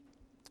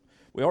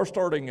We are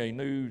starting a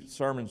new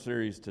sermon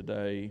series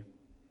today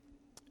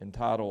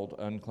entitled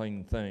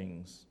Unclean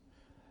Things.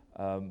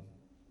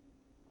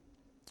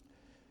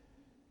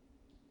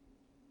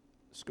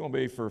 It's going to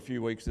be for a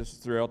few weeks. This is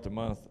throughout the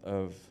month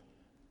of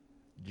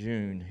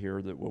June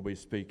here that we'll be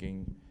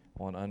speaking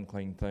on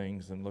unclean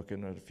things and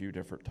looking at a few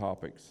different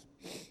topics.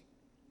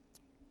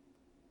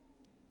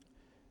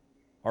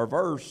 Our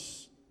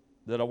verse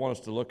that I want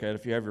us to look at,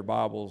 if you have your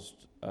Bibles,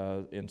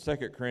 in 2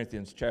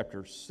 Corinthians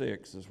chapter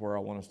 6 is where I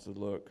want us to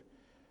look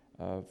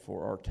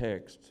for our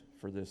text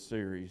for this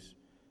series.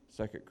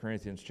 2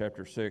 Corinthians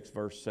chapter 6,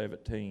 verse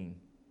 17.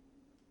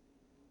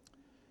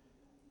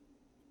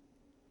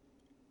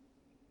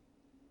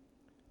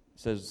 It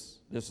says,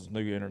 this is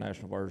New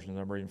International Version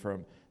I'm reading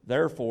from.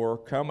 Therefore,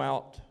 come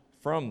out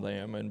from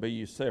them and be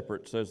ye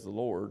separate, says the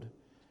Lord.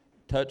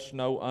 Touch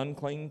no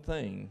unclean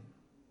thing,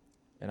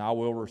 and I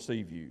will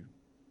receive you.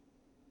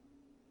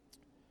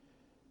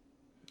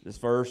 This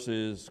verse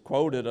is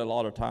quoted a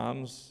lot of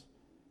times,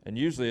 and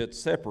usually it's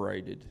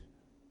separated.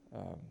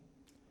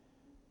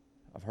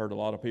 I've heard a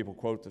lot of people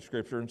quote the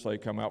scripture and say,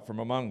 come out from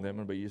among them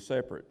and be ye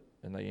separate,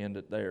 and they end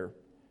it there.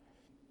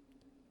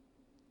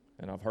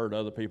 And I've heard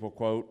other people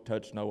quote,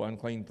 touch no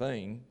unclean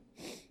thing.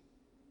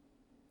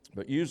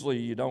 But usually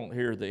you don't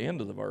hear the end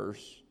of the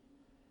verse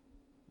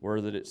where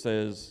that it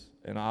says,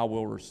 and I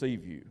will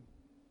receive you.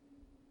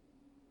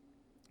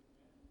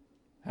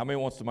 How many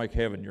wants to make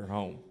heaven your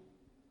home?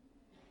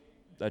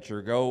 That's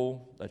your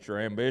goal, that's your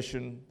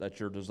ambition, that's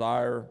your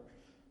desire,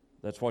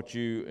 that's what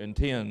you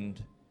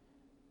intend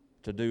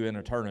to do in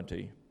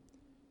eternity,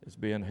 is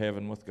be in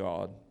heaven with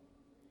God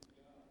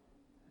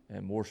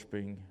and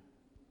worshiping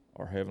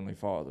our Heavenly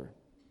Father.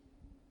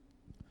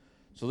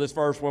 So this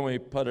verse, when we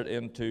put it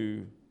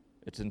into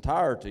its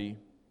entirety,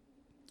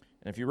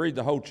 and if you read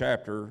the whole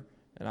chapter,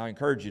 and I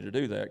encourage you to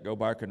do that, go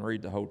back and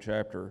read the whole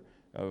chapter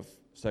of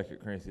 2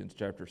 Corinthians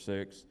chapter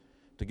 6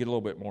 to get a little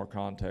bit more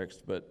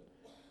context. But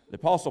the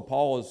Apostle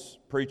Paul is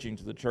preaching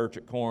to the church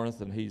at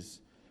Corinth, and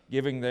he's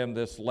giving them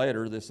this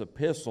letter, this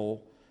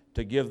epistle,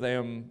 to give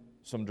them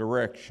some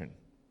direction,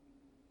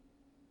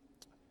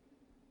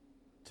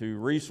 to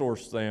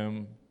resource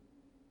them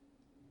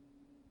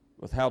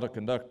with how to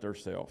conduct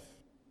themselves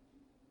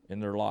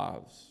in their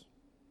lives.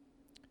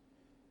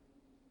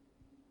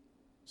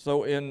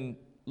 So in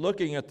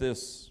looking at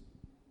this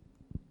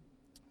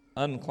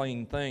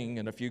unclean thing,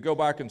 and if you go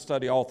back and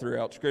study all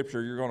throughout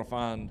Scripture, you're going to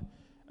find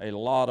a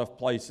lot of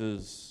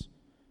places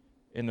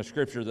in the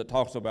Scripture that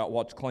talks about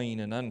what's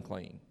clean and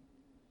unclean,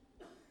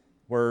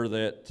 where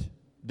that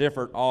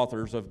different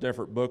authors of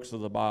different books of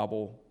the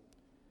Bible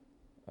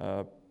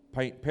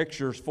paint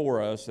pictures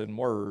for us in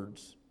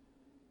words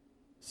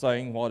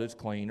saying what is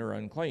clean or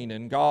unclean.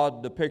 And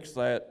God depicts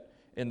that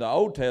in the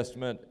Old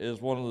Testament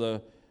is one of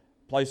the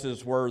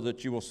places where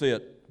that you will see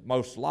it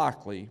most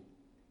likely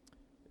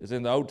is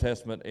in the Old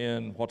Testament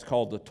in what's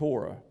called the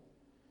Torah.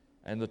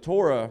 And the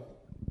Torah,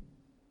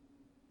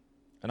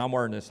 and I'm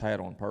wearing this hat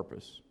on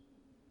purpose,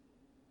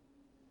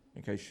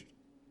 in case,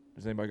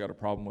 has anybody got a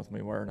problem with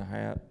me wearing a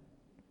hat?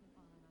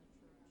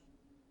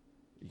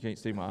 You can't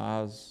see my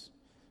eyes.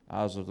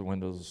 Eyes are the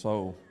windows of the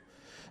soul.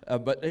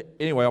 But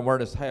anyway, I'm wearing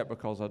this hat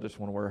because I just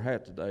want to wear a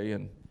hat today.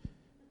 And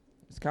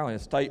it's kind of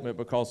a statement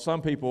because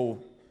some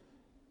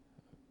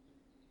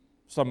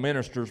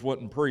ministers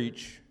wouldn't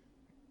preach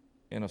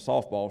in a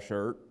softball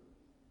shirt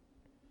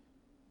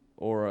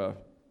or a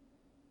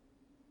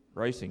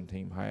racing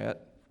team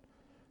hat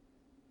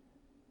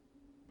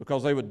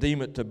because they would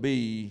deem it to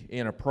be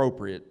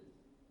inappropriate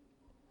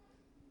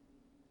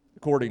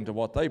according to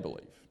what they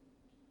believe.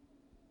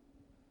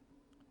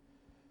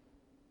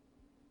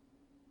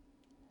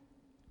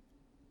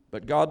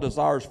 But God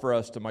desires for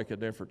us to make a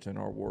difference in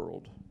our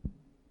world.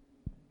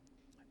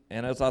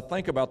 And as I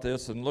think about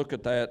this and look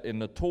at that in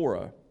the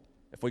Torah,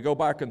 if we go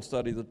back and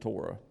study the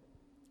Torah,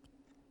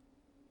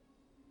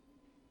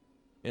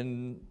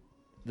 in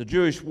the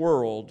Jewish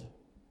world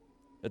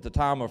at the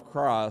time of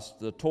Christ,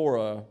 the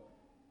Torah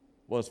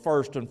was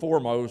first and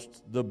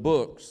foremost the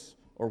books,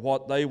 or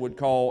what they would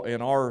call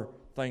in our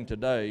thing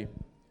today,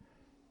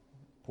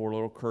 poor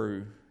little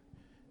crew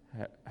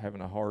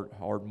having a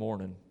hard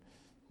morning.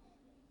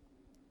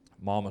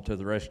 Mama to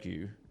the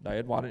rescue.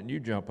 Dad, why didn't you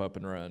jump up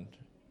and run?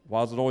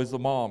 Why is it always the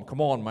mom? Come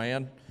on,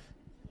 man.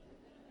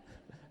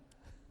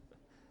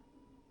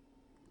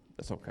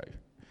 That's okay.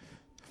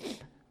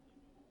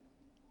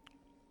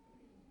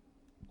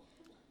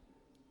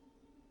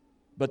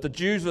 But the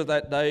Jews of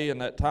that day and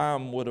that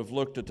time would have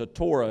looked at the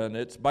Torah, and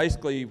it's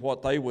basically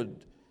what they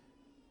would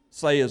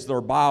say is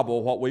their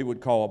Bible, what we would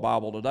call a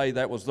Bible today.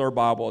 That was their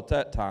Bible at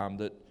that time,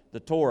 that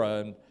the Torah.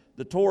 And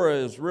the Torah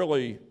is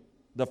really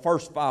the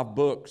first 5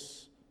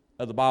 books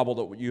of the Bible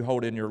that you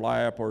hold in your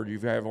lap or you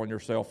have on your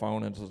cell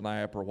phone as an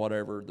app or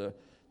whatever. The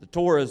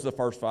Torah is the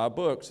first 5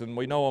 books, and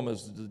we know them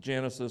as the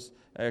Genesis,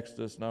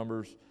 Exodus,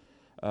 Numbers,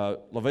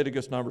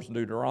 Leviticus, Numbers, and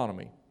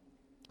Deuteronomy.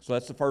 So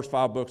that's the first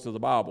 5 books of the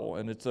Bible,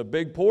 and it's a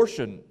big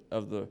portion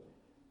of the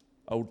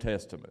Old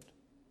Testament.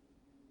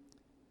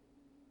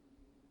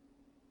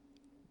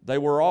 They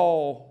were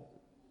all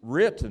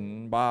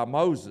written by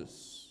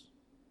Moses.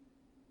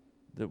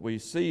 That we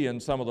see in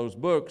some of those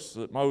books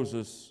that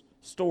Moses'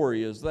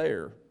 story is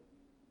there.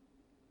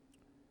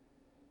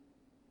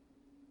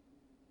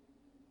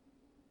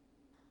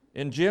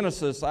 In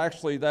Genesis,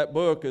 actually, that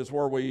book is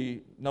where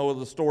we know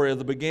the story of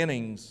the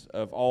beginnings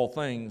of all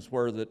things,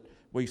 where that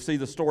we see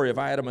the story of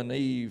Adam and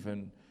Eve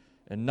and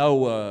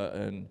Noah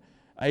and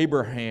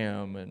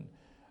Abraham and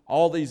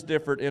all these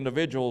different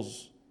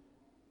individuals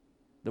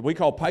that we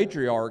call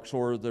patriarchs,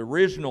 or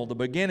the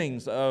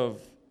beginnings of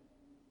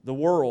the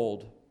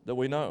world that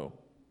we know.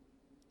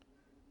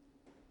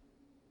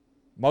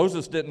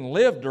 Moses didn't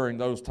live during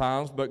those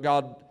times, but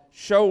God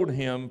showed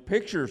him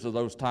pictures of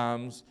those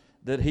times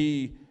that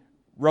he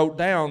wrote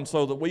down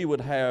so that we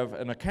would have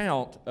an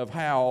account of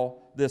how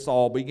this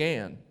all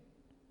began.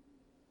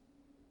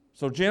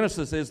 So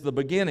Genesis is the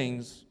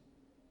beginnings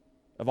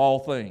of all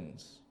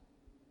things.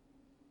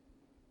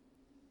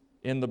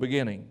 In the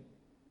beginning,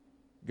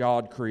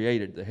 God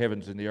created the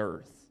heavens and the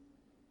earth.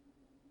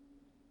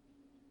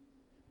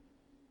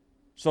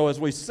 So as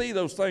we see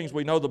those things,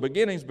 we know the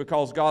beginnings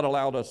because God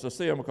allowed us to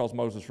see them, because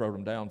Moses wrote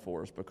them down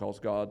for us, because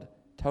God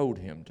told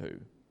him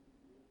to.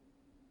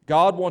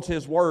 God wants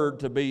His Word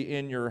to be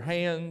in your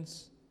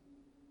hands,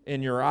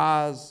 in your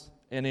eyes,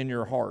 and in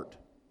your heart.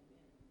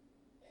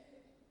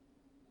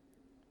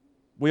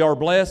 We are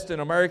blessed in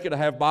America to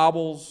have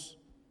Bibles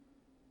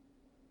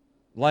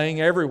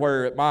laying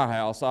everywhere at my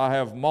house. I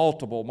have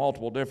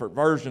multiple different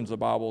versions of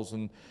Bibles,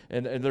 and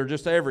they're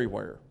just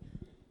everywhere.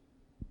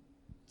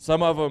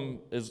 Some of them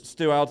is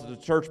still out at the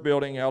church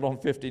building out on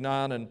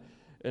 59, and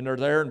they're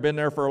there and been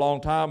there for a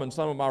long time. And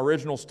some of my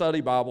original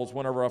study Bibles,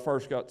 whenever I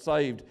first got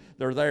saved,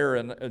 they're there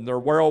and they're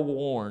well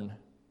worn.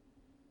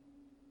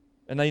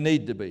 And they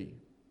need to be.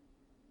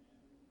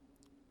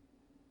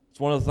 It's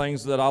one of the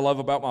things that I love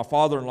about my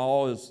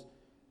father-in-law is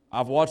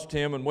I've watched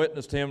him and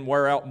witnessed him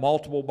wear out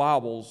multiple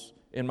Bibles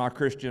in my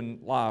Christian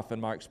life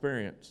and my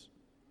experience.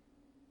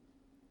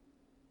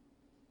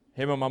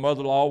 Him and my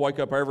mother-in-law wake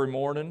up every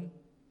morning.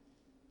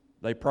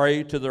 They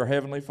pray to their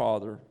Heavenly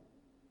Father.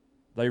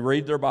 They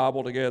read their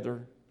Bible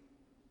together,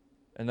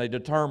 and they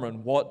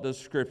determine what does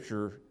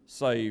Scripture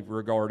say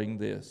regarding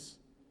this.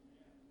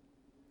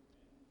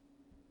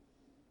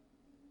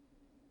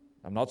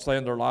 I'm not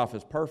saying their life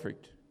is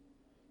perfect.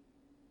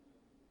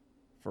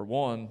 For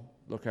one,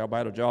 look how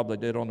bad a job they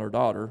did on their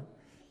daughter.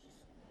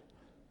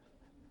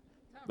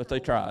 But they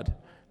tried.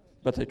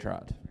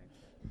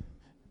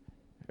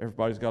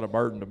 Everybody's got a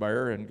burden to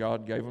bear, and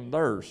God gave them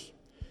theirs.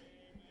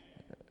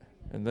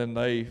 And then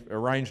they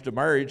arranged a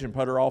marriage and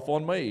put her off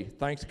on me.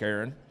 Thanks,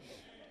 Karen.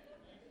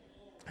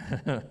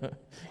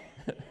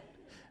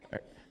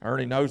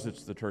 Ernie knows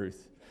it's the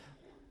truth.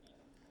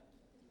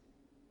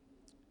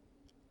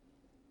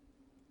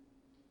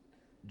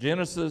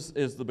 Genesis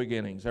is the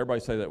beginnings.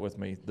 Everybody say that with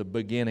me. The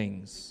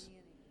beginnings.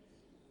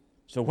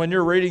 So when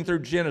you're reading through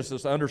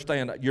Genesis,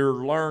 understand that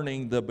you're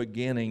learning the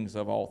beginnings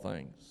of all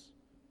things.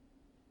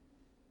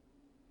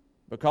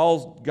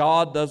 Because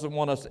God doesn't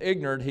want us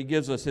ignorant, He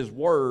gives us His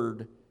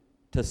Word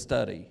to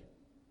study.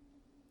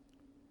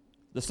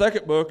 The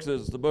second book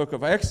is the book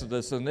of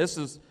Exodus, and this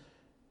is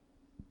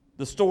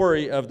the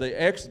story of the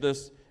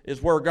Exodus,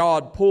 is where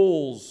God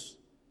pulls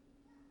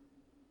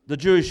the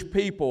Jewish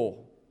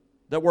people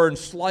that were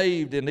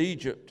enslaved in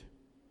Egypt,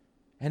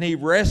 and He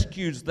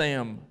rescues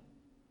them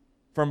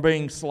from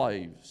being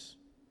slaves.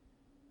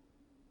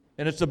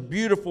 And it's a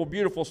beautiful,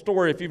 beautiful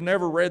story. If you've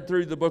never read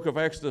through the book of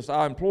Exodus,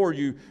 I implore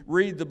you,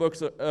 read the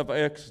books of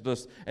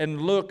Exodus and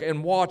look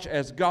and watch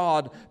as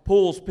God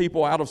pulls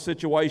people out of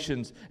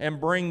situations and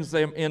brings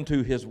them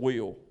into His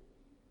will.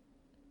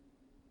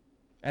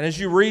 And as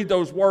you read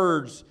those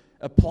words,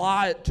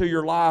 apply it to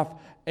your life,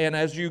 and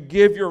as you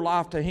give your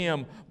life to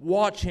Him,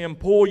 watch Him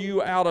pull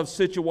you out of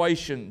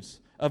situations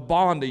of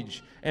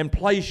bondage and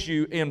place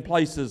you in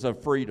places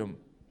of freedom.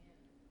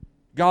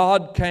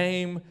 God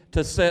came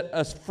to set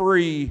us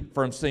free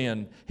from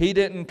sin. He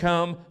didn't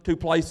come to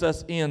place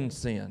us in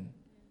sin.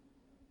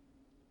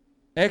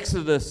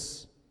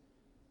 Exodus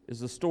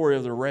is the story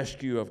of the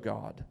rescue of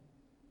God.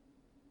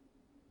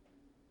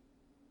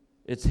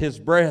 It's His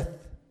breath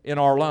in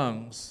our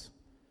lungs.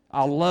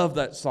 I love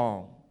that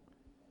song.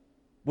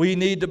 We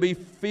need to be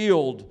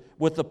filled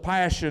with the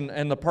passion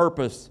and the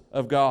purpose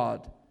of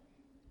God.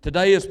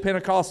 Today is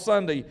Pentecost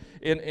Sunday.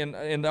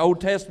 In the Old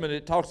Testament,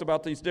 it talks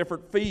about these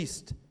different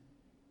feasts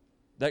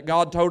that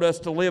God told us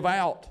to live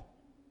out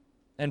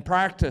and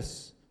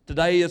practice.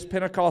 Today is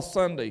Pentecost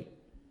Sunday.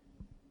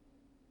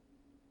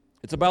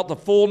 It's about the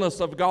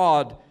fullness of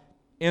God,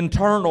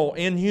 internal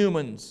in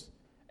humans,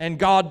 and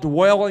God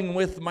dwelling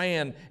with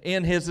man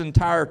in His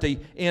entirety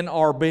in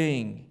our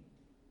being.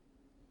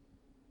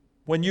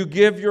 When you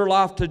give your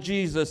life to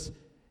Jesus,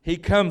 He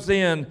comes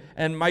in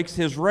and makes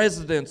His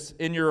residence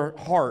in your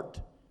heart.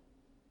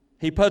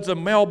 He puts a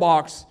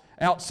mailbox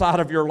outside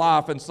of your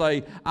life and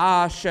say,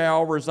 I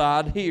shall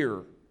reside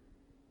here.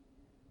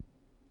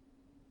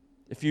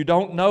 If you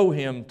don't know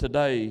Him,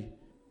 today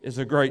is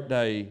a great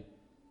day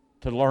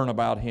to learn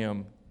about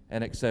Him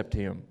and accept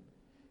Him.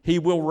 He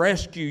will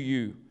rescue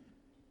you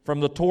from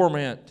the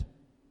torment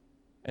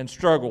and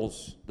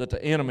struggles that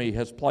the enemy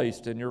has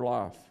placed in your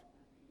life.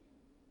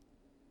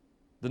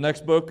 The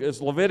next book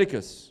is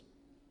Leviticus.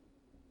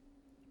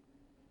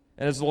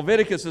 And as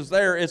Leviticus is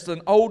there, it's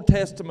an Old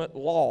Testament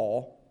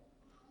law.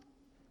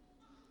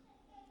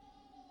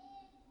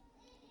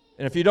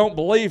 And if you don't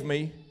believe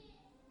me,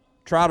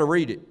 try to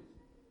read it.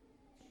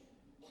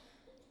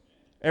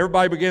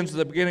 Everybody begins at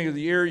the beginning of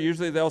the year.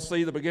 Usually they'll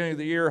see the beginning of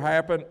the year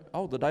happen.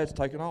 Oh, the date's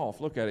taken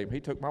off. Look at him. He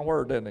took my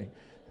word, didn't he?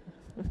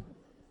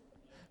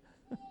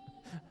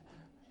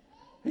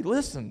 He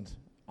listened.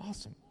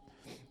 Awesome.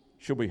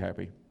 She'll be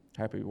happy.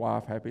 Happy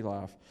wife, happy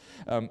life.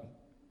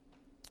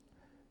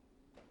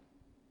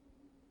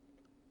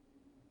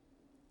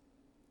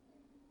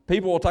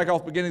 People will take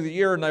off the beginning of the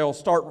year and they'll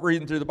start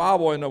reading through the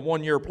Bible in a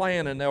one-year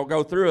plan, and they'll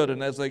go through it,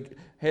 and as they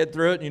head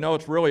through it,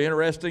 it's really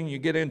interesting. You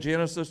get in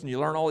Genesis and you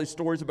learn all these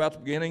stories about the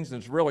beginnings,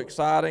 and it's really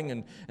exciting,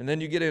 and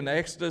then you get into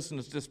Exodus, and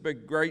it's this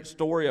big great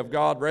story of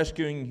God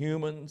rescuing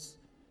humans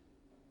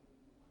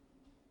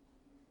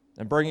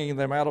and bringing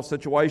them out of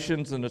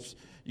situations, and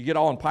you get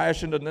all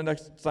impassioned, and the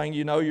next thing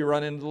you know, you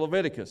run into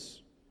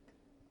Leviticus.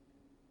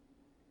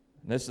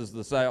 And this is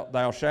the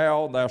thou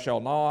shalt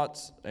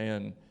nots,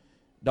 and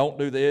don't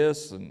do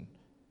this, and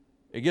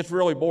it gets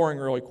really boring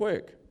really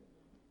quick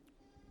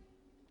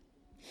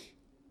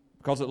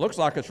because it looks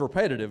like it's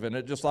repetitive, and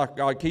it just like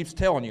God keeps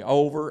telling you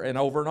over and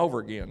over and over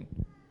again.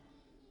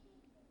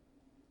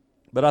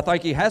 But I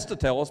think He has to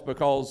tell us,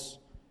 because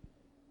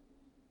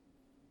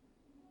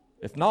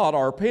if not,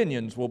 our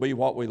opinions will be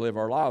what we live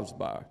our lives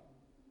by,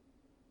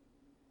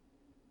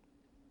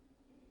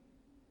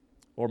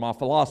 or my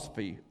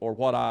philosophy, or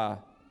what I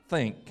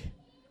think.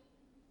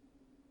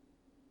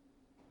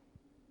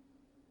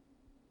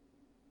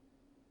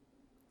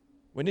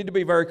 We need to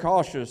be very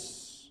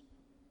cautious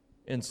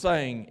in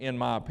saying, in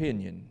my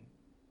opinion,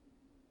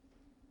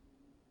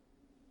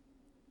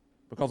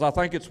 because I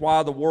think it's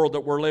why the world that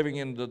we're living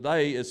in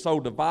today is so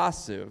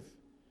divisive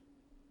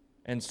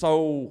and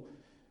so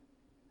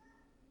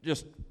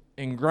just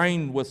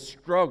ingrained with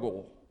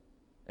struggle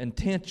and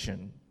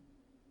tension,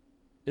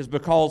 is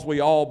because we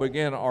all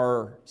begin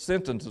our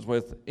sentences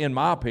with, in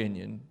my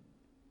opinion.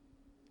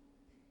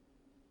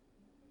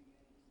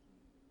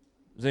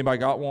 Has anybody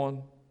got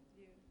one?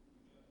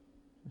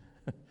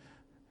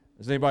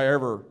 Has anybody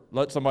ever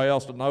let somebody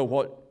else know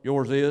what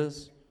yours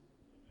is?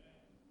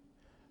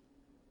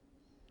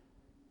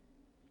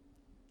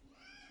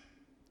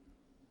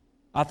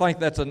 I think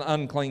that's an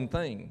unclean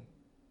thing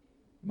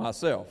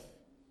myself,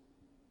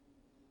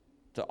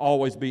 to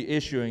always be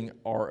issuing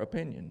our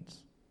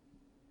opinions.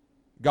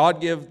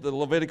 God gave the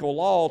Levitical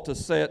law to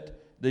set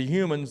the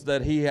humans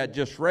that He had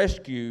just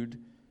rescued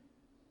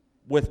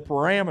with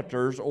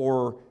parameters,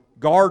 or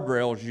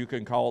guardrails you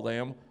can call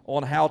them,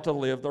 on how to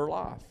live their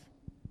life.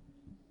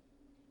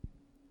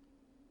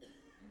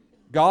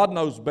 God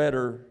knows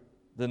better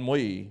than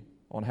we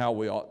on how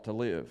we ought to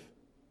live.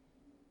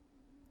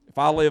 If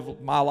I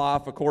live my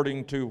life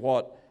according to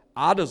what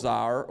I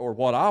desire, or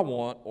what I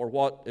want, or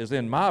what is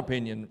in my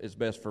opinion is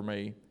best for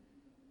me,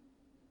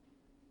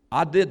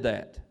 I did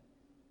that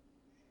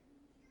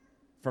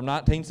from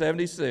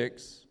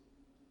 1976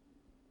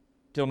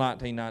 till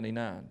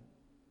 1999.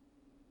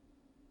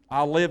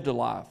 I lived a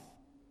life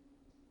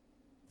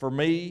for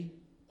me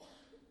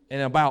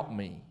and about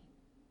me.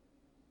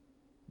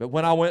 But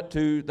when I went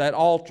to that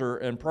altar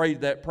and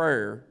prayed that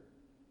prayer,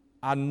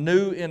 I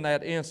knew in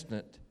that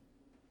instant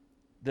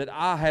that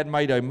I had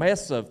made a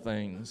mess of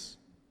things,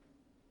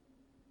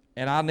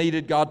 and I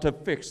needed God to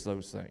fix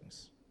those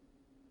things.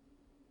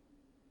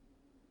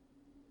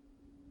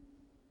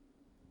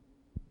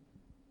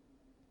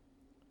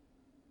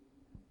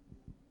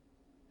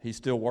 He's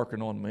still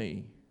working on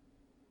me.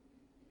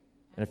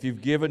 And if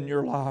you've given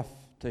your life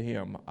to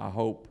Him, I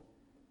hope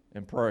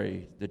and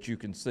pray that you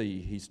can see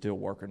He's still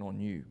working on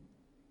you.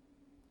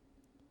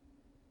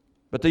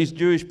 But these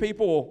Jewish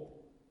people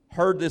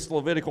heard this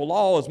Levitical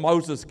law as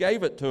Moses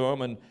gave it to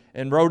them,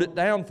 and wrote it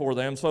down for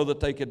them so that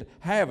they could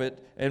have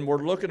it. And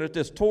we're looking at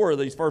this Torah,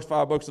 these first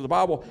 5 books of the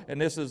Bible,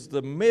 and this is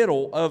the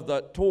middle of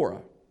the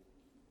Torah.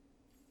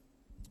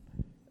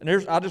 And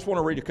I just want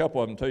to read a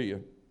couple of them to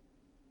you.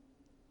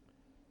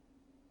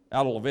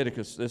 Out of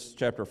Leviticus, this is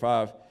chapter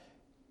 5.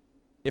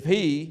 If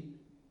he,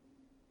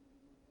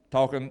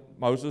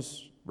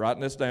 Moses,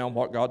 writing this down,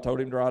 what God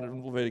told him to write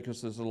in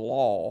Leviticus is the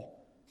law.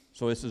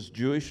 So this is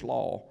Jewish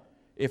law.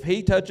 If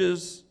he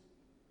touches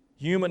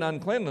human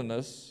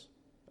uncleanliness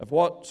of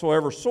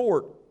whatsoever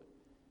sort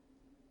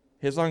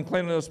his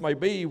uncleanliness may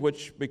be,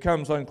 which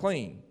becomes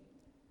unclean,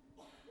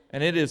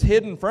 and it is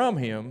hidden from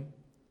him,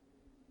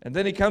 and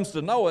then he comes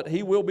to know it,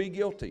 he will be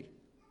guilty.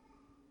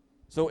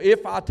 So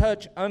if I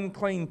touch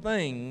unclean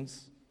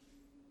things,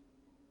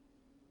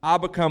 I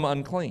become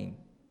unclean.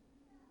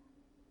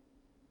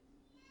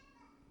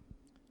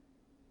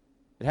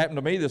 It happened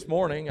to me this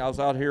morning. I was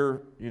out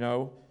here,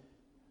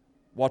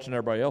 watching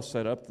everybody else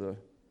set up the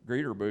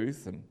greeter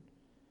booth, and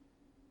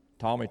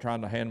Tommy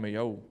trying to hand me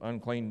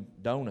unclean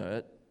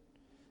donut.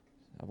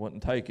 I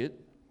wouldn't take it.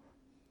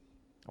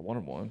 I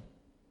wanted one.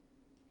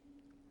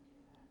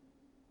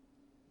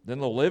 Then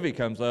little Livy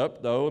comes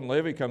up, though, and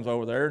Livy comes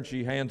over there, and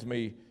she hands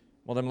me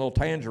one of them little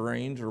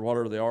tangerines or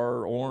whatever they are,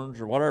 or orange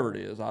or whatever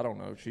it is. I don't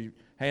know. She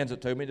hands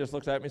it to me, just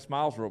looks at me,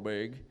 smiles real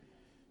big.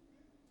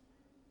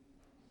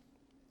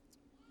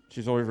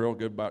 She's always real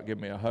good about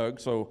giving me a hug,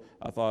 so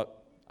I thought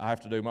I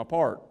have to do my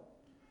part.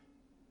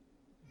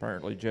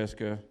 Apparently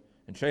Jessica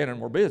and Shannon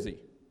were busy.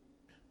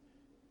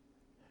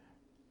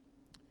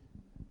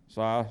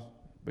 So I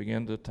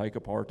began to take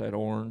apart that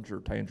orange or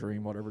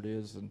tangerine, whatever it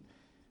is,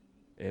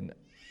 and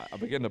I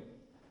began to,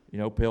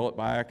 peel it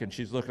back, and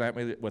she's looking at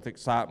me with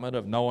excitement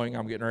of knowing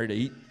I'm getting ready to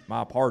eat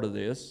my part of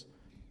this.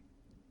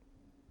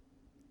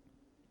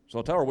 So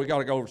I tell her, we got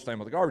to go over to stand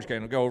with the garbage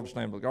can. I go over to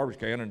stand with the garbage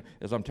can, and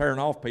as I'm tearing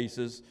off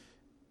pieces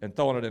and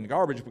throwing it in the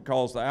garbage,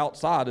 because the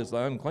outside is the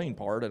unclean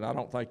part, and I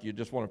don't think you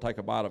just want to take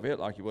a bite of it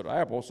like you would an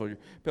apple, so you're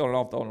peeling it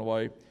off, throwing it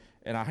away.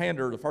 And I hand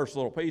her the first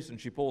little piece,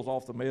 and she pulls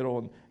off the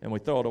middle, and we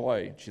throw it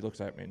away. And she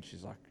looks at me, and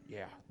she's like,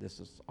 yeah,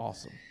 this is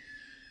awesome.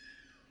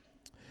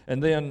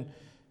 And then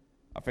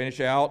I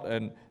finish out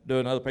and do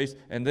another piece,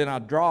 and then I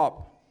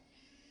drop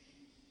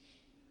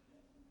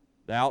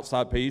the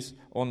outside piece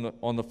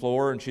on the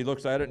floor, and she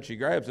looks at it, and she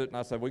grabs it, and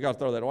I said, we got to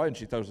throw that away, and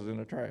she throws it in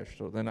the trash.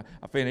 So then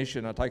I finish,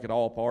 and I take it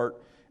all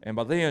apart, and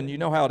by then, you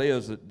know how it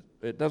is,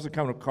 it doesn't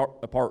come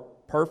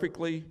apart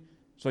perfectly,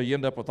 so you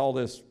end up with all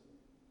this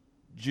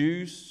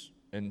juice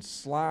and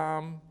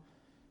slime.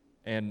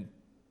 And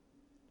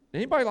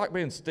anybody like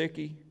being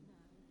sticky?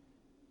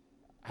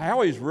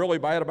 Howie's really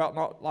bad about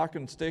not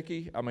liking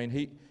sticky. I mean,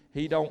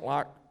 he don't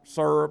like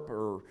syrup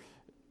or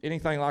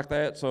anything like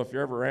that, so if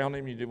you're ever around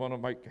him, you do want to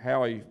make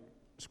Howie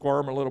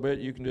squirm a little bit,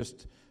 you can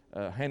just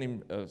hand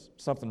him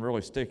something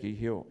really sticky.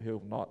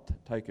 He'll not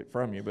take it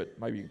from you, but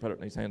maybe you can put it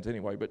in his hands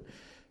anyway. But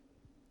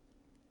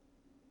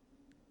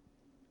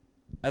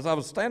as I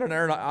was standing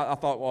there, and I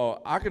thought, well,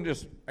 I can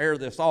just air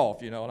this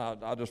off, and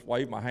I just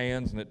waved my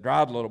hands, and it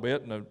dried a little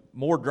bit, and the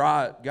more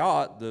dry it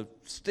got, the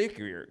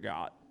stickier it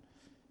got.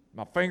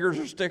 My fingers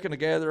are sticking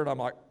together, and I'm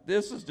like,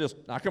 this is just,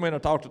 I come in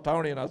and talk to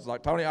Tony, and I was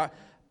like, Tony,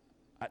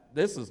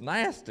 this is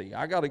nasty.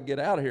 I got to get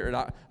out of here. And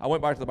I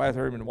went back to the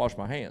bathroom and washed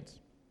my hands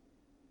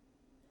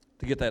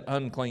to get that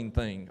unclean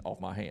thing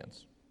off my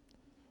hands.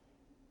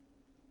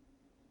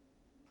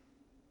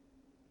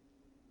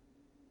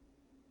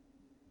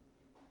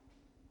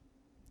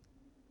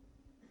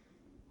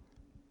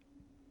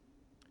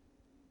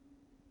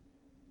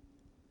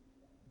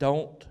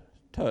 Don't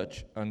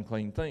touch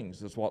unclean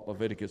things is what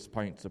Leviticus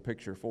paints a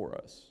picture for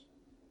us.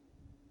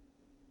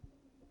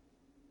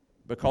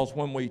 Because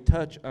when we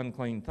touch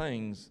unclean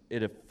things,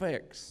 it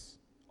affects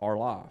our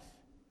life.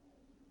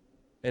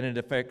 And it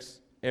affects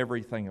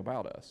everything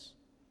about us.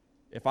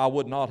 If I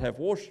would not have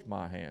washed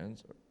my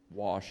hands,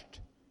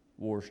 washed,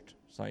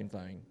 same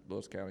thing,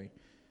 Lewis County,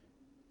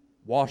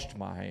 washed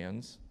my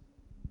hands,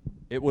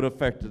 it would have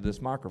affected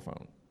this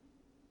microphone.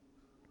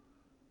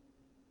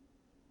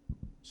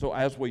 So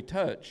as we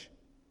touch,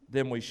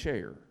 then we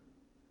share.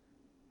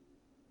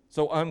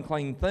 So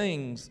unclean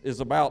things is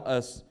about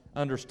us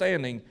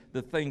understanding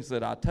the things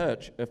that I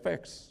touch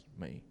affects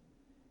me.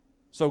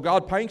 So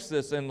God paints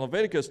this in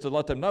Leviticus to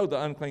let them know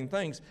the unclean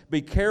things.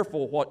 Be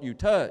careful what you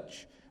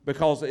touch,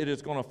 because it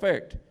is going to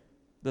affect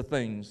the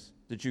things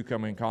that you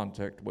come in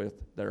contact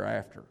with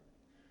thereafter.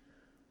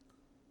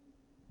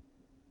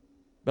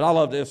 But I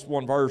love this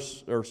one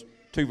verse, or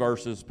two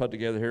verses put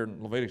together here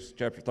in Leviticus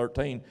chapter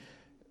 13.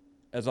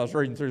 As I was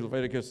reading through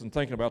Leviticus and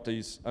thinking about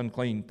these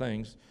unclean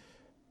things,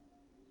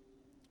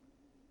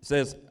 it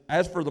says,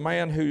 as for the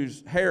man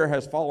whose hair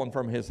has fallen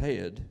from his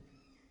head,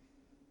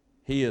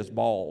 he is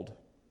bald,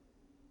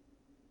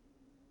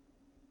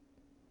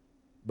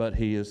 but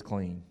he is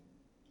clean.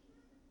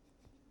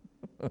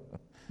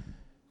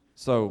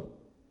 So,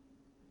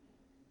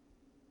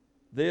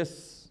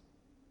 this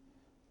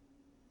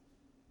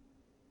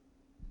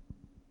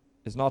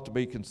is not to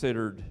be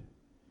considered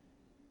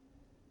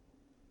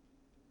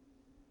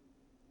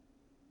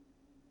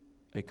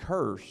a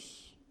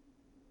curse,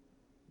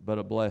 but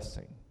a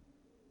blessing.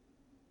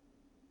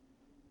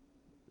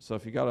 So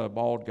if you got a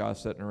bald guy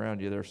sitting around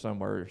you there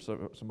somewhere,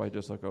 somebody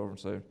just look over and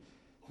say,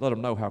 let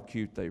them know how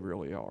cute they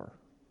really are.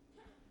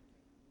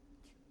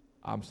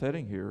 I'm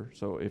sitting here,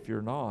 so if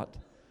you're not,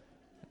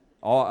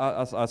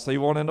 I see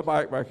one in the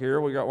back here.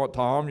 We got one,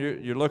 Tom.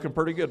 You're looking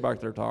pretty good back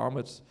there, Tom.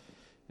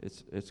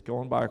 It's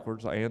going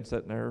backwards. Ann's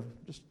sitting there.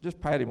 Just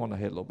pat him on the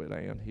head a little bit,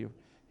 Ann.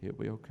 He'll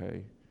be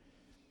okay.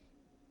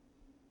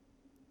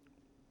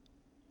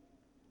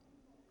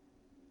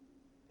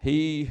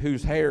 He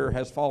whose hair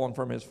has fallen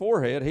from his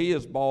forehead, he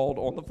is bald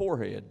on the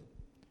forehead,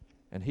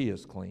 and he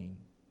is clean.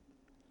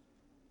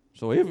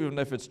 So even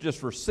if it's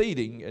just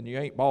receding and you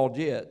ain't bald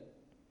yet,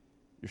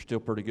 you're still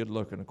pretty good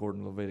looking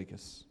according to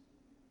Leviticus.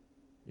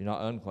 You're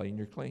not unclean,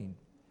 you're clean.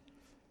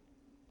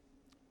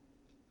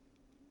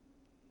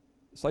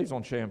 It saves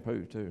on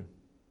shampoo too.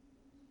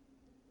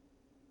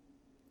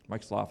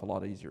 Makes life a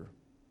lot easier.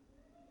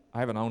 I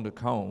haven't owned a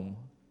comb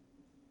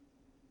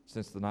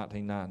since the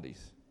 1990s.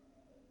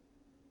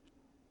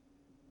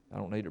 I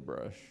don't need a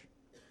brush,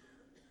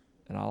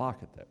 and I like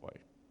it that way.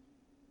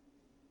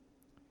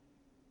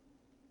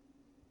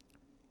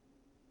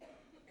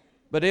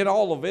 But in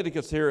all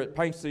Leviticus here, it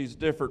paints these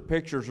different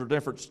pictures or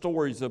different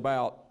stories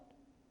about,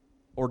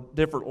 or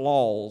different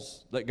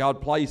laws that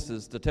God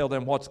places to tell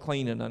them what's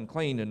clean and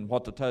unclean and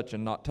what to touch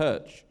and not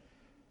touch.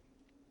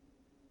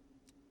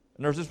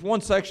 And there's this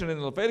one section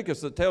in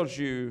Leviticus that tells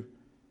you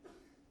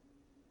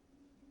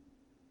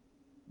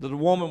that a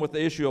woman with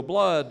the issue of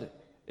blood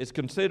is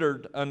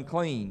considered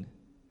unclean.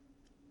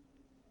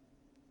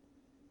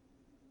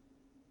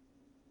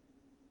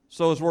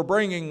 So as we're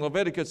bringing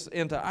Leviticus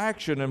into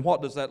action, and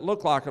what does that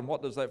look like, and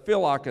what does that feel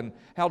like, and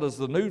how does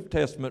the New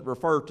Testament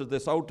refer to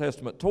this Old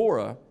Testament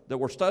Torah that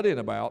we're studying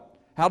about,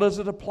 how does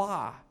it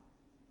apply?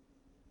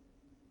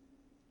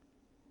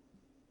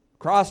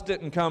 Christ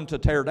didn't come to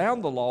tear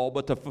down the law,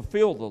 but to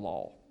fulfill the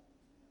law.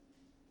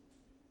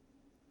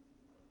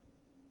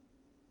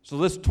 So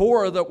this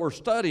Torah that we're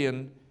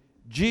studying,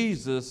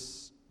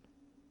 Jesus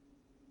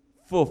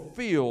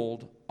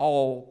fulfilled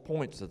all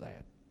points of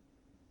that.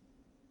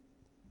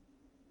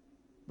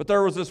 But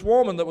there was this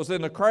woman that was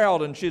in the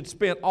crowd, and she had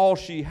spent all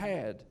she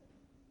had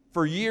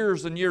for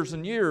years and years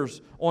and years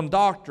on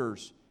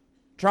doctors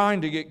trying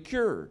to get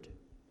cured.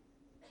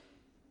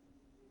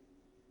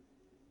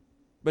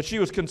 But she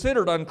was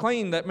considered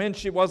unclean. That meant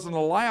she wasn't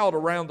allowed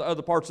around the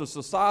other parts of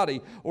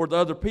society or the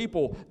other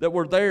people that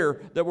were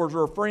there, that were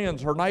her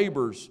friends, her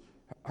neighbors,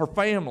 her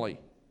family.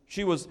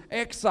 She was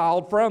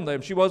exiled from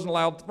them. She wasn't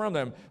allowed from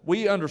them.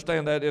 We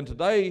understand that in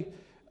today.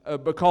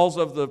 Because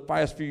of the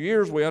past few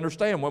years, we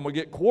understand when we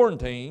get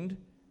quarantined,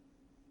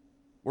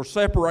 we're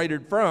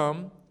separated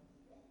from,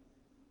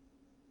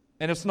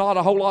 and it's not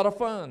a whole lot of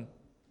fun.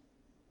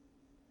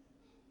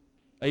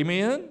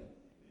 Amen?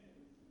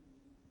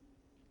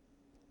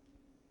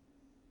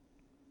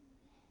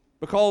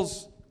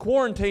 Because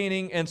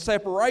quarantining and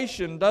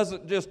separation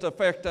doesn't just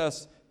affect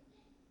us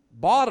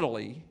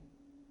bodily,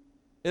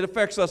 it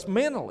affects us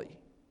mentally.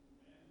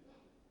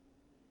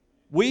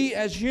 We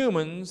as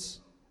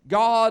humans,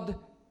 God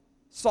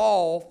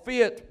saw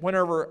fit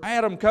whenever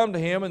Adam come to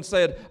him and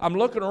said, I'm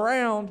looking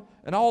around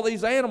and all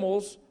these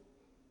animals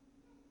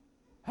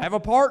have a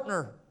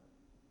partner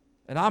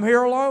and I'm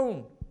here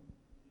alone.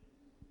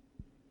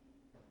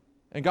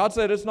 And God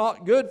said it's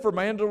not good for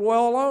man to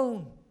dwell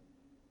alone.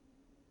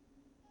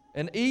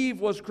 And Eve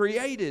was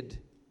created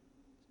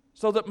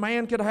so that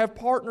man could have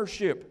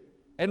partnership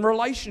and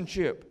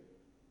relationship.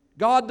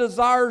 God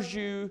desires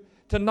you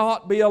to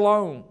not be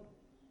alone.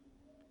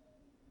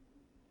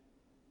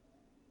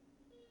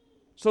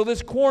 So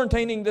this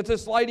quarantining that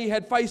this lady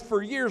had faced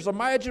for years,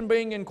 imagine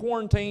being in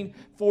quarantine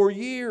for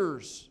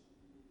years,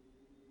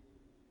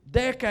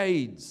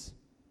 decades,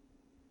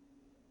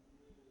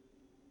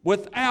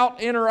 without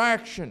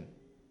interaction,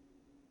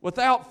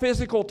 without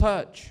physical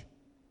touch.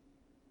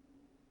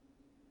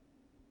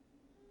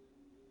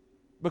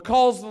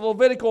 Because the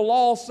Levitical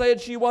law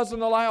said she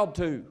wasn't allowed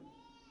to.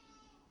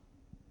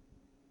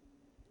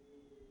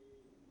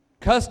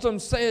 Custom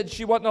said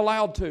she wasn't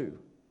allowed to.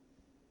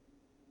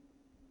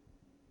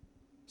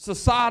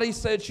 Society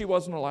said she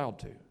wasn't allowed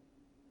to.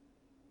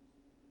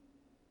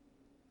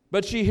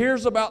 But she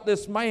hears about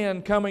this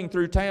man coming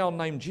through town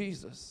named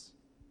Jesus.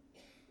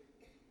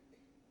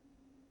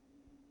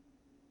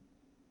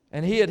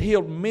 And he had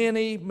healed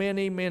many,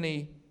 many,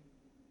 many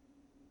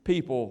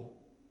people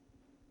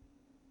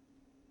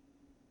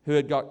who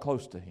had got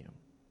close to him,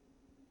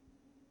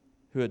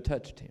 who had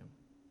touched him.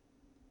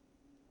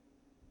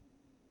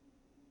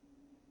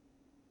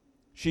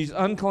 She's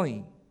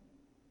unclean,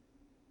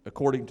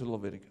 according to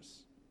Leviticus.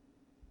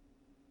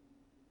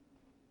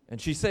 And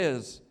she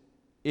says,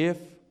 if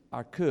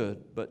I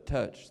could but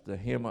touch the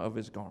hem of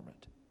his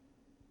garment,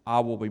 I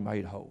will be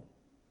made whole.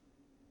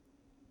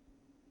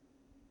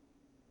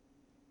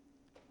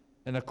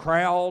 And a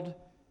crowd,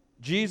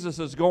 Jesus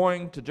is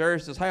going to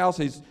Jairus' house.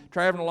 He's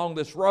traveling along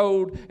this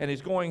road, and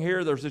he's going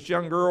here. There's this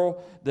young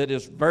girl that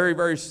is very,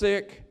 very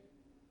sick.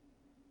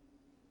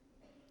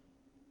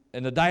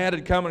 And the dad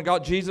had come and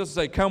got Jesus and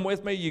said, come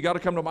with me. You got to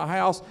come to my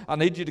house. I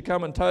need you to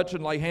come and touch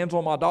and lay hands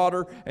on my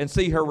daughter and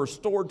see her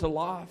restored to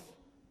life.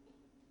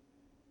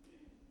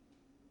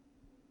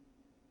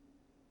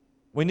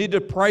 We need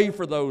to pray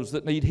for those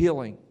that need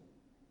healing.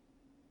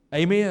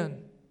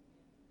 Amen.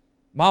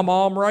 My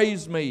mom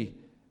raised me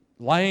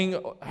laying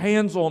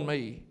hands on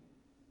me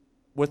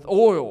with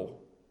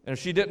oil. And if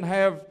she didn't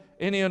have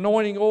any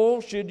anointing oil,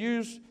 she'd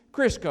use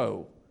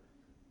Crisco.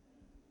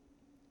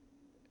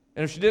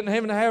 And if she didn't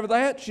even have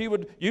that, she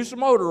would use some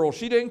motor oil.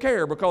 She didn't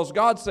care because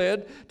God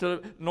said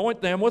to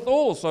anoint them with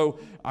oil. So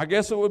I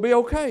guess it would be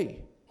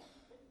okay.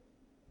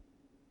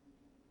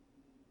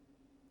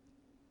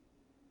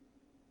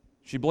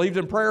 She believed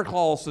in prayer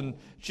cloths, and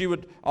she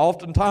would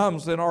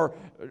oftentimes in our,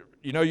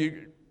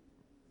 you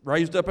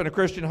raised up in a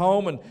Christian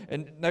home,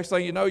 and next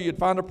thing you know, you'd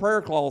find a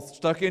prayer cloth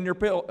stuck in your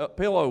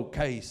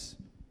pillowcase,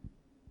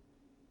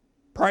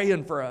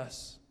 praying for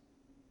us.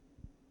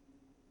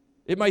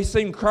 It may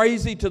seem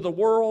crazy to the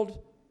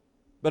world,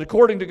 but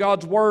according to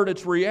God's Word,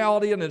 it's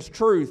reality and it's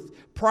truth.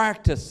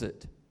 Practice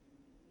it.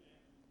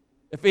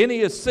 If any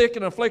is sick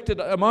and afflicted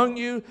among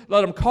you,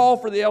 let them call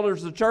for the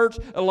elders of the church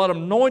and let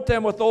them anoint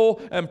them with oil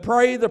and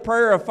pray the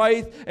prayer of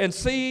faith and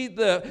see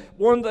the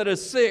one that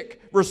is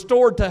sick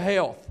restored to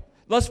health.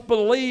 Let's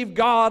believe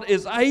God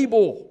is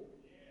able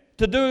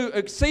to do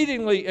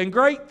exceedingly and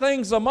great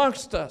things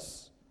amongst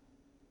us.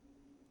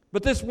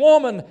 But this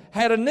woman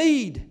had a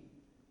need.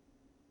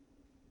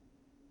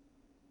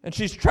 And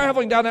she's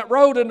traveling down that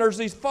road, and there's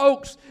these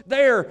folks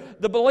there,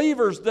 the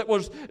believers that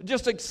was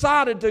just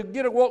excited to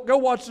go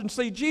watch and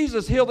see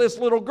Jesus heal this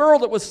little girl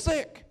that was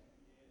sick.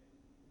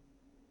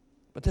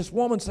 But this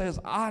woman says,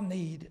 I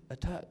need a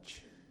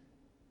touch.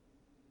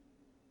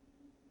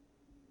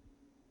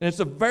 And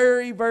it's a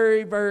very,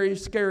 very, very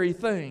scary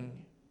thing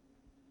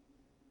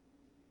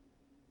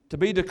to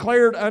be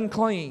declared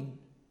unclean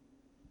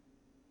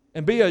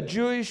and be a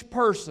Jewish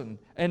person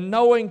and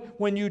knowing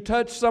when you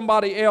touch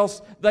somebody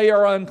else, they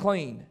are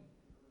unclean.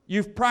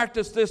 You've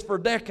practiced this for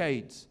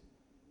decades.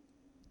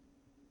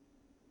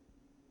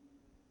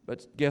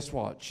 But guess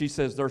what? She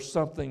says there's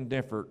something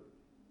different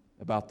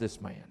about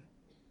this man.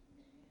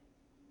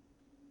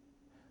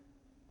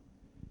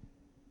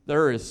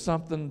 There is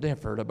something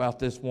different about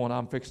this one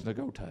I'm fixing to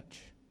go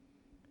touch.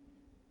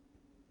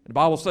 The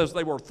Bible says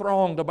they were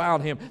thronged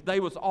about him. They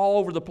was all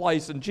over the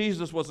place, and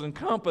Jesus was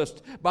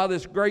encompassed by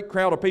this great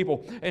crowd of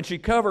people. And she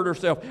covered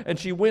herself, and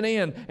she went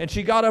in, and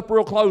she got up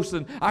real close,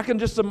 and I can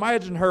just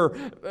imagine her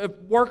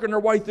working her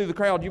way through the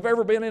crowd. You've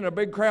ever been in a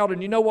big crowd,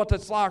 and you know what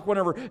that's like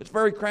whenever it's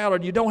very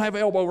crowded, you don't have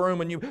elbow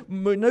room, and you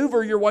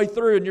maneuver your way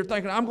through, and you're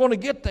thinking, I'm going to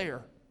get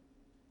there.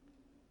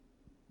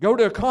 Go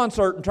to a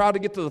concert and try to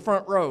get to the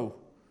front row.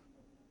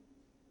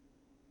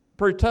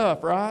 Pretty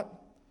tough, right?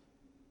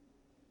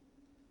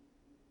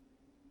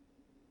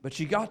 But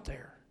she got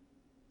there.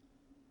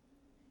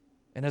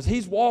 And as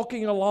he's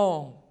walking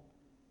along,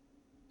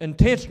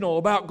 intentional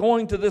about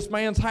going to this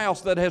man's house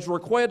that has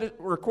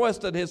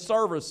requested his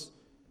service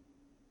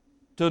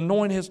to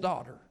anoint his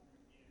daughter.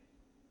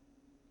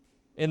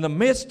 In the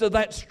midst of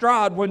that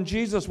stride when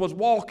Jesus was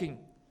walking,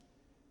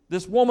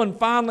 this woman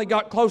finally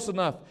got close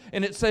enough.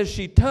 And it says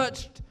she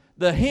touched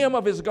the hem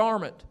of his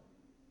garment.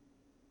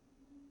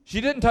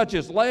 She didn't touch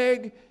his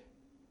leg.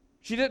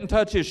 She didn't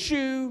touch his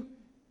shoe.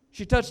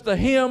 She touched the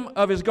hem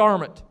of his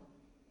garment.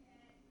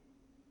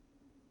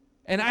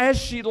 And as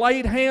she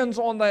laid hands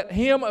on that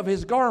hem of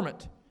his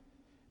garment,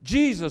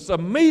 Jesus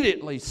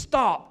immediately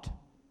stopped.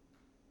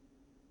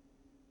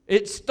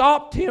 It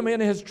stopped him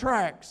in his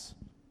tracks.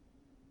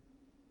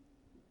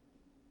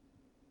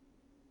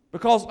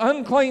 Because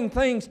unclean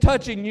things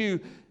touching you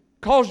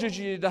causes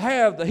you to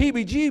have the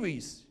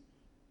heebie-jeebies.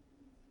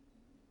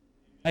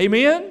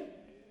 Amen?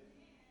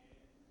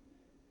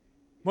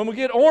 When we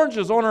get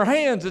oranges on our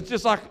hands, it's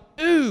just like,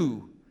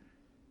 ooh.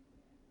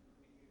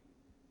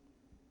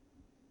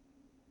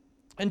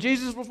 And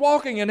Jesus was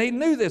walking, and he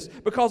knew this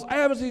because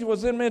as he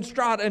was in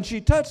mid-stride and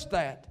she touched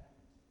that,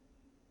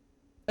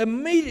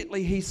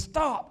 immediately he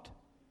stopped.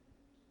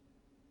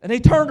 And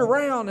he turned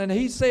around and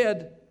he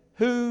said,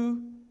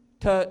 who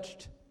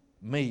touched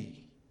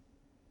me?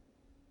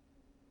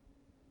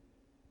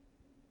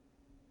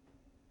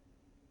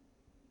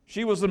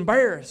 She was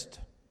embarrassed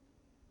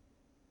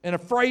and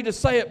afraid to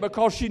say it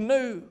because she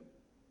knew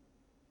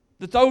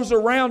that those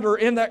around her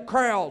in that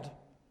crowd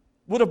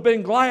would have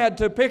been glad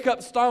to pick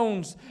up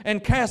stones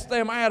and cast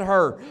them at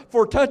her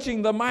for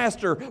touching the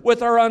Master with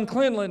her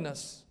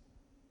uncleanliness.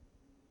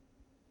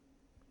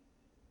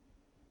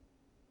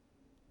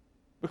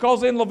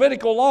 Because in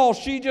Levitical law,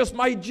 she just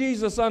made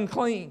Jesus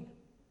unclean.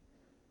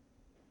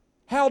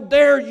 How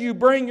dare you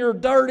bring your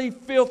dirty,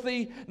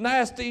 filthy,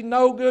 nasty,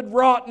 no good,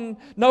 rotten,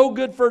 no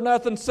good for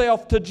nothing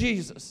self to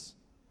Jesus?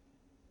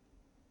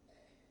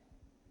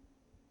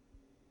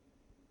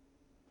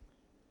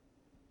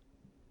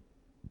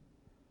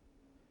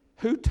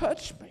 Who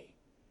touched me?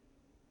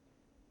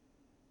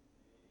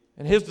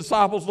 And his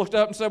disciples looked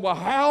up and said, well,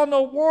 how in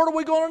the world are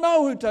we going to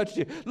know who touched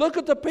you? Look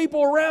at the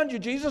people around you,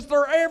 Jesus.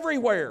 They're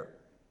everywhere.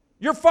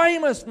 You're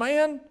famous,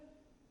 man.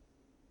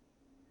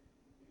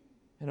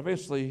 And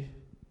eventually,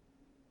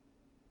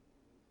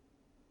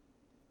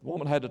 the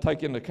woman had to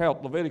take into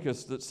account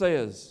Leviticus that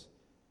says,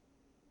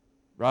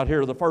 right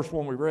here, the first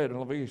one we read in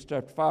Leviticus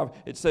chapter 5,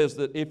 it says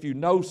that if you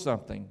know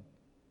something,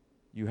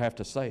 you have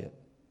to say it.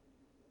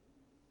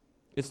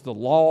 It's the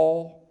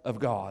law of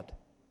God.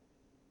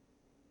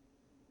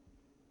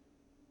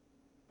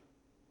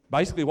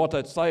 Basically what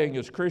that's saying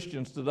is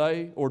Christians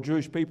today, or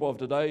Jewish people of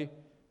today,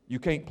 you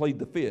can't plead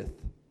the fifth.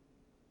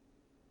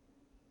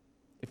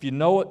 If you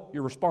know it,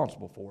 you're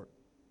responsible for it.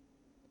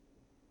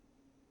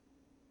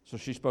 So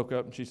she spoke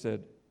up and she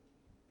said,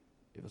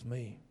 it was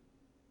me.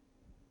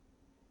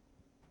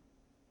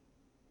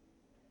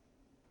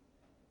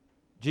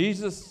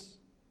 Jesus'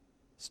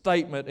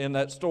 statement in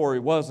that story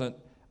wasn't,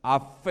 I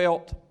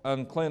felt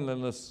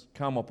uncleanliness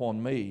come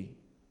upon me.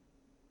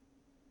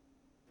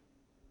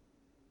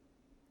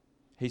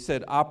 He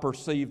said, I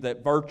perceived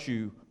that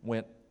virtue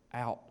went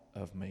out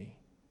of me.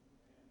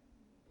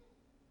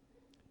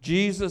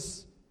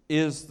 Jesus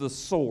is the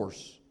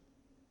source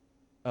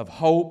of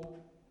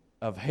hope,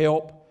 of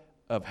help,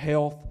 of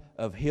health,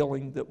 of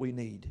healing that we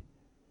need.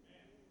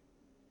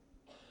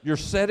 You're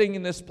sitting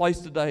in this place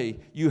today.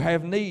 You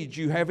have needs.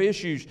 You have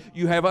issues.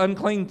 You have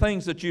unclean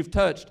things that you've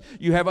touched.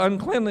 You have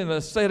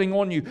uncleanliness sitting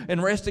on you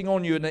and resting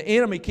on you. And the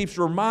enemy keeps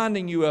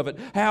reminding you of it,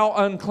 how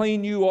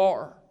unclean you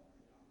are.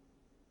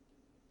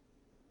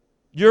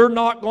 You're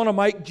not going to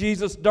make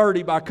Jesus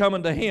dirty by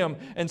coming to Him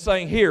and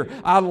saying, here,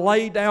 I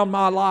lay down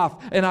my life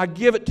and I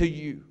give it to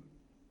you.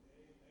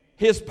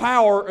 His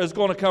power is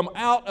going to come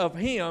out of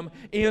Him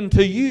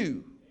into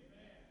you.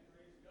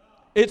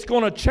 It's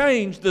going to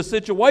change the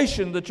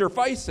situation that you're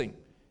facing.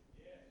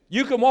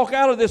 You can walk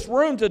out of this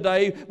room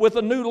today with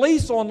a new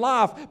lease on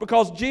life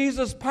because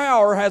Jesus'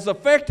 power has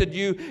affected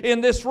you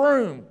in this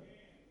room.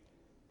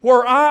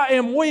 Where I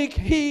am weak,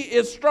 He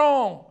is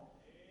strong.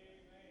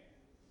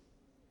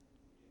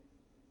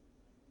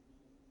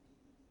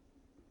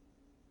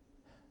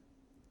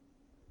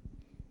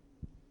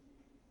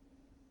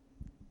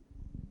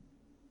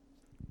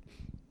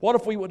 What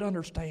if we would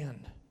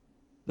understand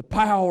the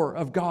power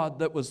of God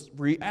that was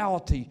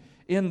reality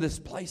in this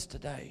place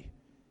today?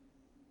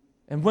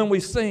 And when we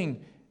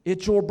sing,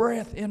 it's your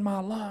breath in my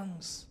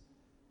lungs,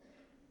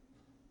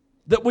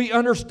 that we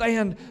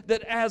understand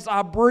that as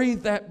I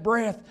breathe that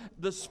breath,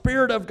 the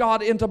Spirit of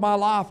God into my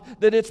life,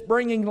 that it's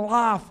bringing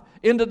life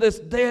into this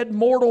dead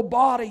mortal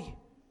body.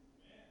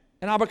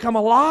 And I become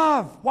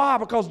alive. Why?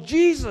 Because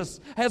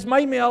Jesus has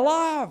made me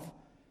alive.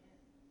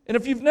 And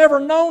if you've never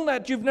known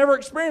that, you've never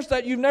experienced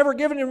that, you've never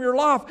given Him your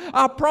life,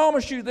 I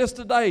promise you this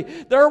today,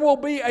 there will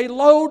be a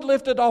load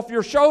lifted off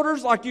your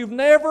shoulders like you've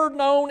never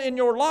known in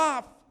your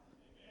life.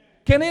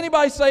 Can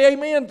anybody say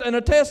amen and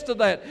attest to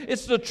that?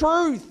 It's the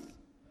truth.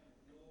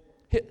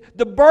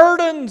 The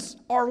burdens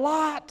are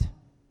light.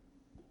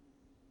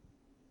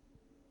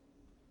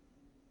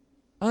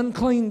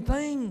 Unclean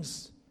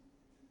things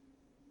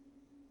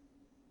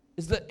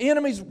is the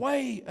enemy's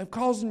way of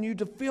causing you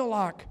to feel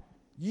like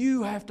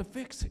you have to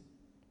fix it.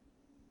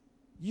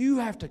 You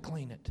have to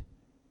clean it.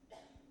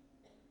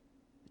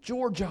 It's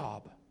your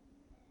job.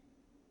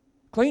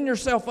 Clean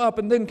yourself up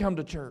and then come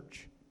to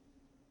church.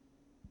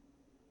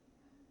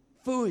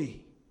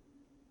 Phooey.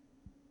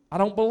 I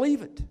don't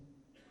believe it.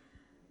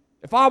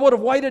 If I would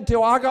have waited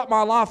till I got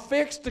my life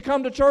fixed to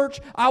come to church,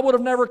 I would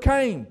have never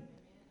came.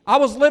 I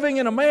was living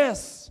in a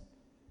mess.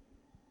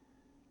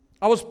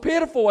 I was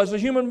pitiful as a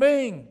human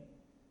being.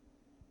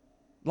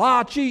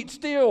 Lie, cheat,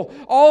 steal,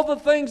 all the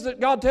things that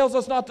God tells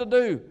us not to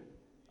do.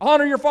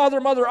 Honor your father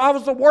and mother. I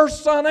was the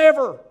worst son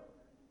ever.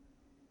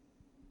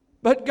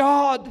 But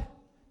God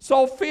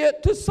saw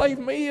fit to save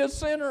me, a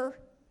sinner.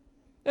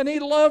 And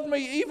He loved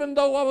me even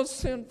though I was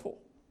sinful.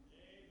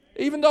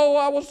 Even though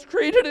I was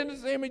created in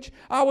His image,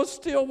 I was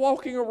still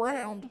walking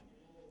around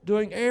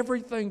doing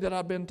everything that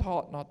I've been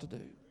taught not to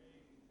do.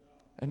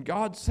 And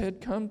God said,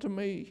 come to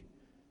me,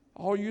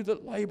 all you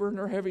that labor and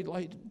are heavy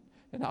laden,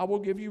 and I will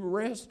give you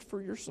rest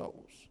for your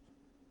souls.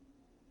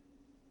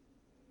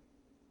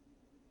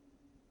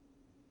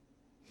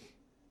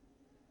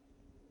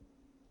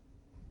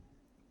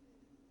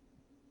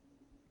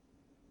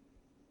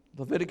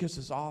 Leviticus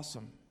is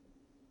awesome.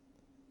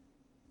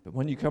 But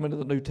when you come into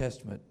the New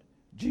Testament,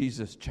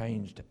 Jesus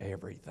changed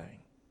everything.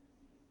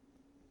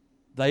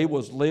 They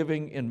was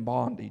living in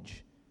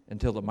bondage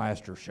until the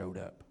Master showed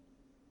up.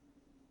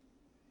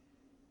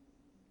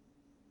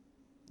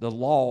 The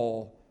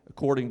law,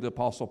 according to the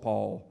Apostle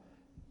Paul,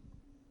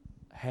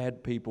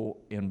 had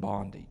people in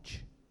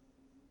bondage.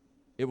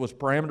 It was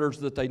parameters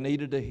that they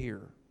needed to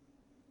hear.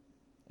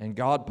 And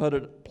God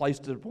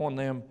placed it upon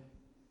them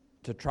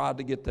to try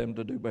to get them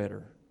to do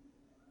better.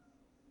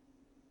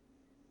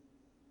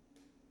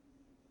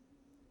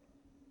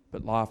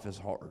 But life is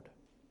hard.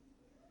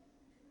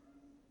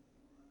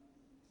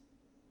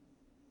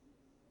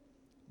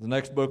 The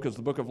next book is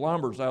the book of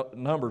Numbers out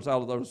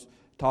of those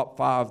top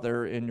 5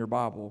 there in your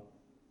Bible.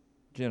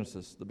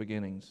 Genesis, the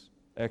beginnings.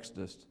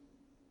 Exodus,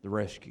 the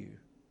rescue.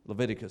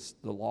 Leviticus,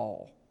 the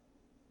law.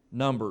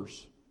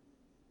 Numbers.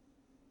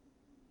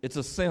 It's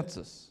a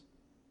census.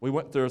 We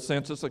went through a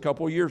census a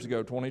couple of years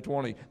ago,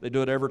 2020. They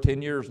do it every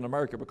 10 years in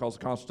America because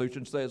the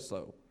Constitution says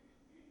so.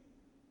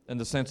 And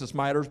the census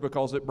matters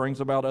because it brings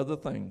about other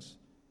things.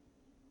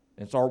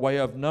 It's our way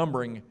of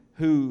numbering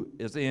who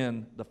is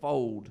in the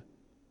fold.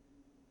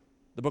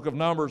 The book of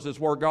Numbers is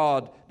where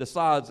God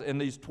decides in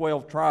these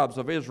 12 tribes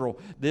of Israel,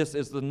 this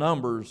is the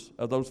numbers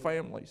of those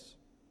families.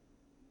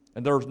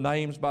 And there's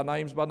names by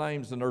names by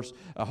names, and there's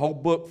a whole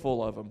book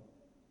full of them.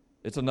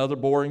 It's another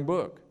boring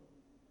book,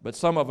 but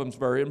some of them's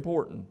very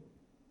important.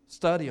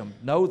 Study them,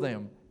 know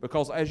them,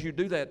 because as you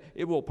do that,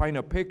 it will paint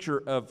a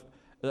picture of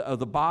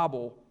the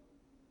Bible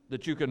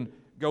that you can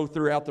go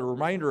throughout the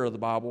remainder of the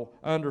Bible,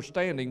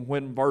 understanding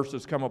when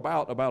verses come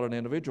about an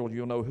individual,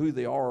 you'll know who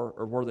they are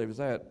or where they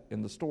was at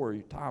in the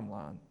story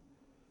timeline.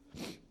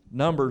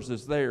 Numbers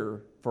is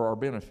there for our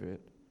benefit.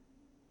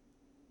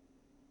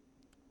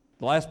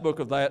 The last book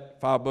of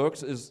that 5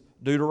 books is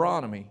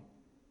Deuteronomy.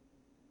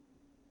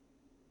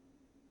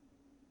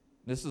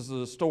 This is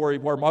the story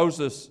where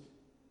Moses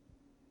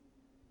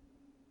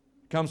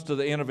comes to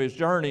the end of his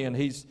journey and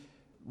he's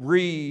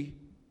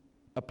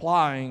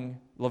applying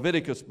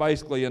Leviticus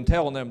basically and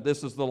telling them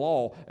this is the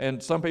law.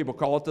 And some people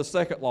call it the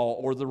second law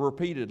or the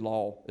repeated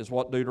law is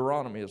what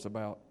Deuteronomy is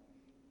about.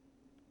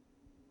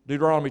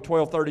 Deuteronomy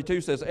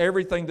 12:32 says,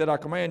 everything that I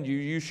command you,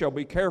 you shall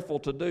be careful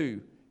to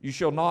do. You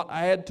shall not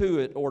add to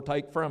it or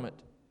take from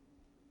it.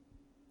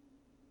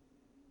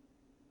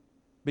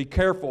 Be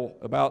careful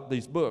about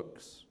these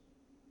books.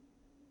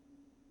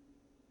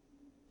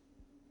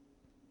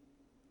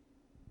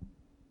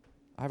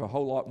 I have a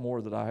whole lot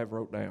more that I have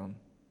wrote down.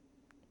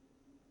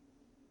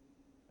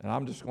 And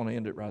I'm just going to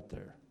end it right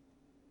there.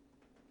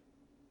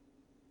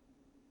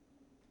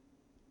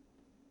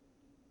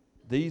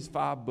 These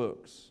 5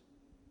 books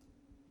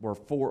were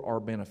for our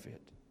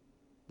benefit.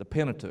 The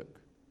Pentateuch,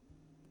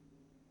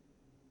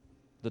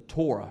 the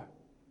Torah,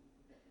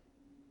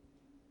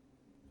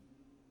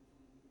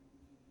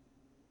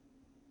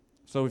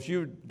 so if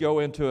you go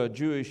into a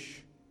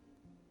Jewish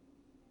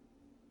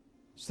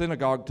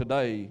synagogue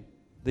today,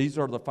 these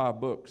are the 5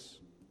 books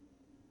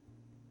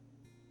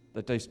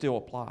that they still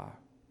apply.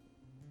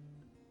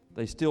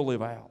 They still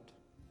live out.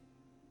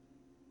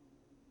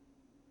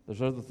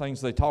 There's other things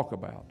they talk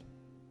about.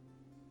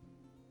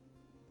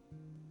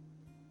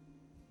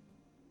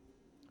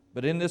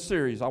 But in this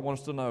series, I want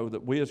us to know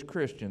that we as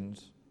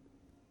Christians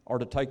are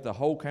to take the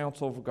whole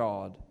counsel of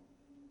God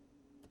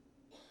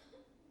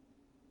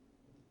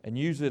and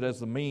use it as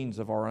the means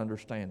of our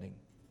understanding.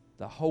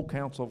 The whole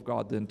counsel of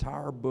God, the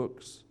entire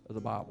books of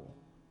the Bible.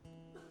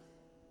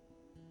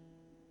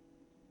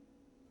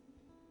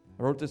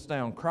 I wrote this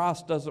down.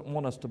 Christ doesn't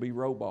want us to be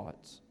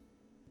robots.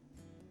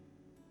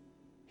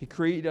 He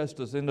created us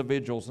as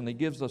individuals and He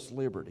gives us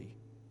liberty.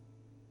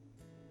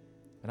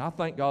 And I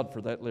thank God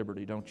for that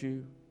liberty, don't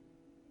you?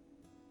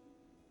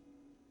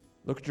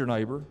 Look at your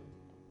neighbor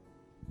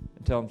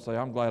and tell them, say,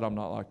 I'm glad I'm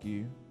not like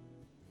you.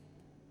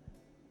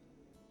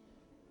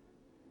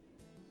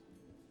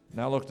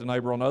 Now look at the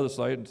neighbor on the other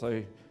side and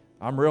say,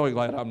 I'm really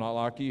glad I'm not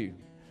like you.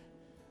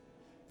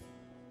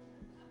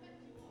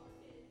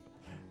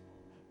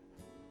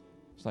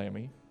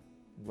 Sammy,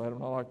 I'm glad I'm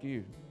not like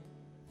you.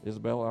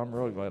 Isabella, I'm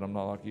really glad I'm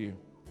not like you.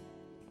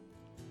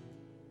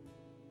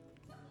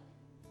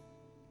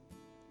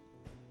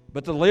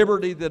 But the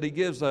liberty that He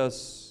gives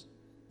us,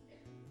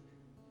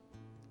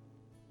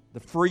 the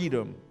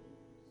freedom,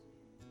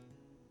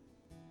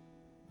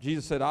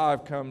 Jesus said,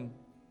 I've come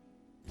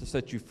to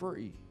set you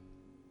free.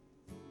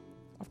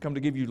 I've come to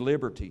give you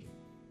liberty.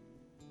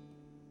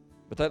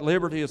 But that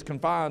liberty is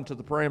confined to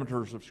the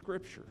parameters of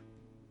Scripture.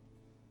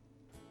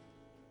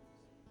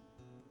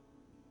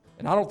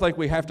 And I don't think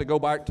we have to go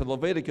back to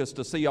Leviticus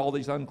to see all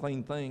these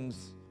unclean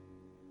things.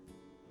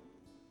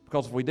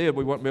 Because if we did,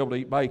 we wouldn't be able to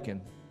eat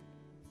bacon.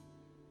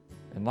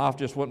 And life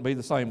just wouldn't be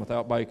the same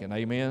without bacon.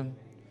 Amen?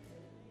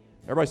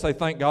 Everybody say,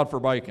 thank God for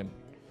bacon.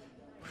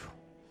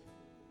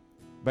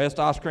 Best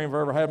ice cream I've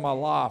ever had in my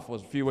life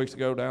was a few weeks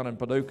ago down in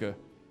Paducah.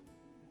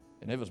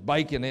 And it was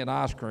bacon in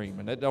ice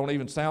cream. And it don't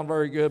even sound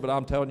very good, but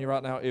I'm telling you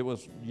right now, it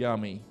was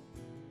yummy.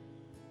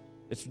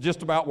 It's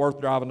just about worth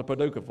driving to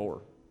Paducah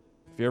for.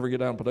 If you ever get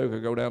down to Paducah,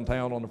 go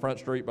downtown on the front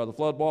street by the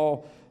flood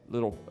wall.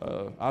 Little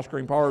ice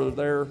cream parlor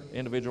there.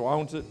 Individual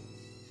owns it.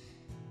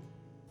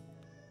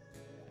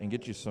 And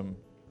get you some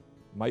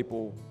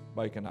maple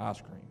bacon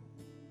ice cream.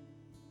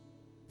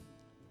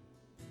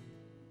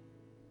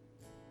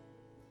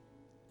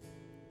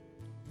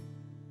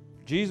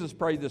 Jesus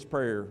prayed this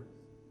prayer,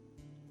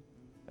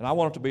 and I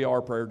want it to be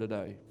our prayer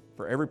today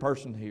for every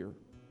person here.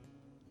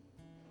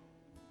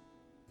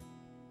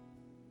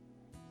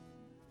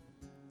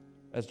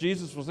 As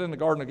Jesus was in the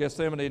Garden of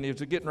Gethsemane and He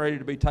was getting ready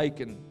to be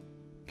taken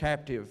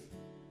captive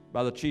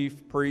by the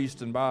chief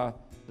priest and by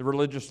the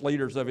religious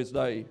leaders of His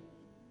day.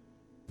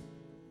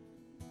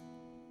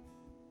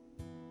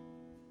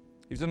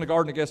 He was in the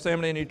Garden of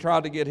Gethsemane and He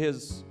tried to get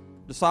His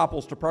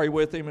disciples to pray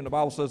with Him, and the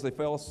Bible says they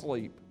fell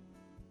asleep.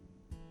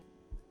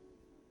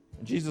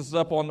 And Jesus is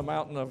up on the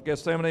mountain of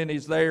Gethsemane and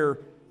He's there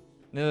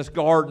in this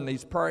garden.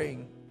 He's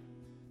praying.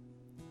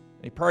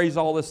 And He prays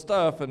all this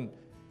stuff, and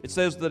it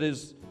says that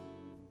His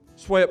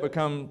sweat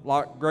become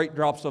like great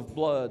drops of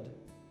blood.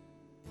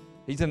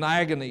 He's in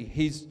agony.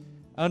 He's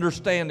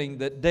understanding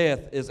that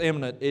death is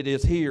imminent. It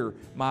is here.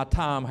 My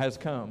time has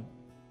come.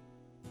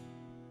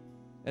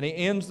 And He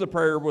ends the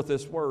prayer with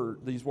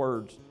these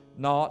words,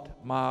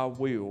 not my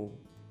will,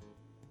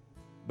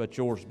 but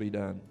yours be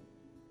done.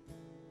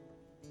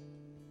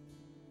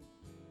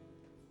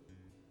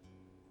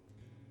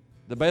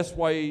 The best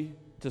way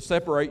to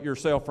separate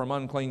yourself from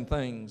unclean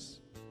things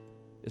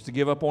is to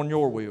give up on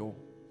your will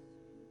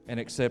and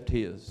accept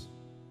His.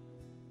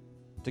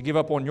 To give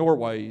up on your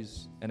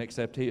ways and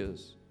accept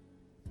His.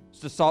 It's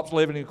to stop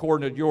living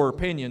according to your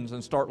opinions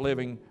and start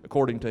living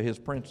according to His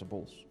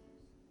principles.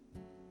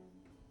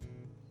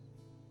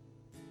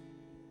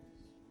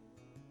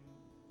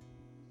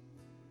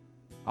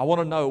 I want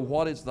to know,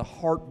 what is the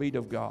heartbeat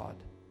of God?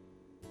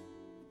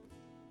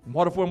 And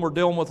what if when we're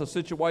dealing with a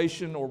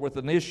situation or with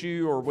an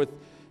issue or with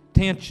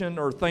tension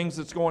or things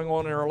that's going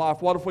on in our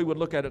life, what if we would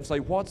look at it and say,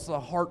 what's the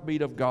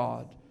heartbeat of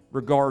God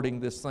regarding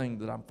this thing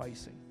that I'm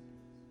facing?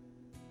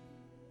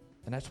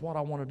 And that's what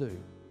I want to do.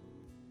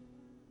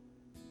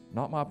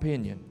 Not my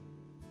opinion.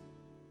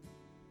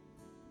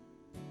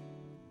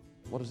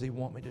 What does He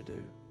want me to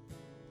do?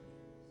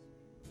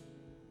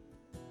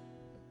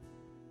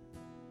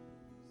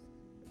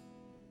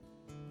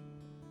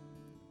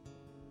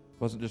 It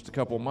wasn't just a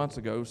couple of months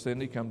ago,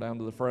 Cindy come down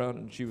to the front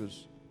and she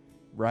was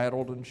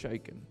rattled and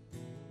shaken.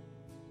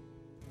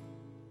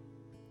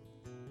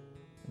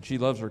 And she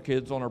loves her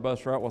kids on her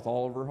bus route with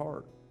all of her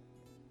heart.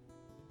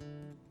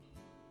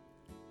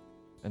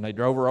 And they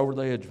drove her over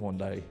the edge one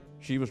day.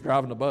 She was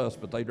driving the bus,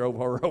 but they drove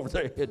her over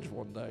the edge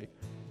one day.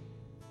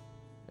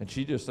 And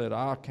she just said,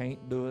 I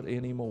can't do it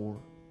anymore.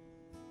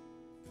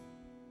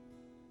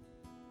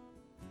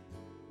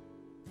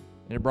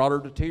 And it brought her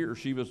to tears.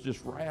 She was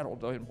just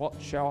rattled. And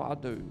what shall I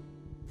do?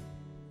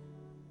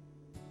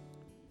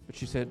 But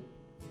she said,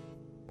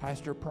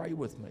 Pastor, pray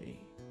with me.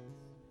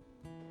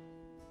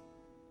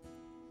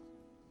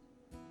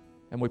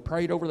 And we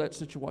prayed over that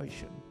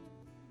situation.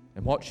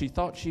 And what she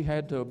thought she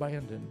had to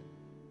abandon,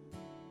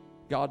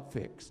 God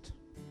fixed.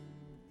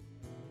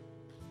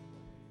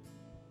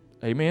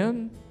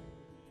 Amen?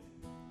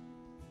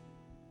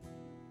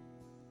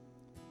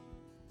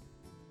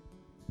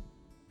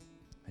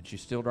 And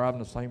she's still driving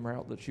the same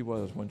route that she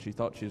was when she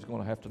thought she was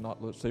going to have to not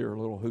see her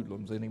little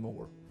hoodlums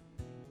anymore.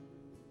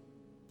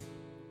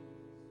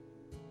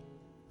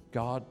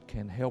 God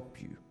can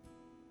help you.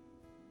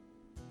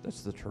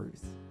 That's the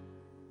truth.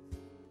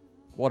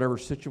 Whatever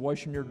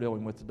situation you're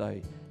dealing with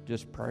today,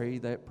 just pray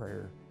that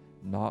prayer.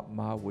 Not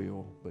my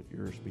will, but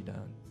yours be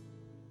done.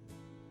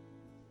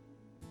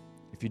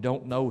 If you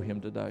don't know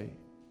Him today,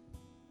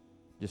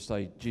 just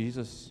say,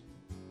 Jesus,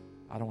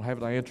 I don't have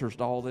the answers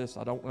to all this.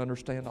 I don't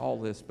understand all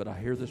this, but I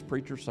hear this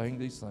preacher saying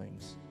these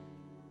things.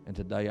 And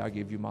today I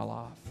give you my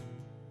life.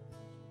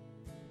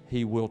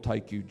 He will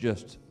take you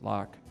just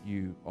like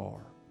you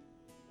are.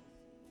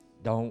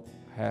 Don't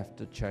have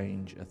to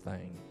change a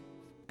thing.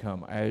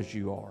 Come as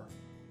you are.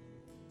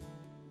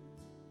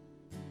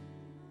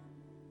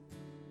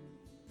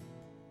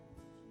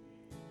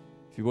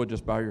 If you would,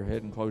 just bow your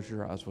head and close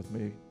your eyes with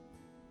me.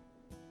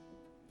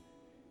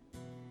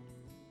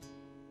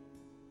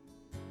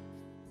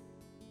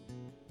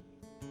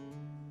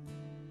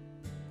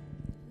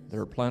 There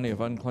are plenty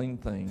of unclean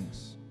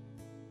things,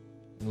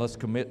 and let's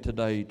commit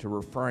today to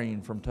refrain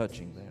from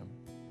touching them.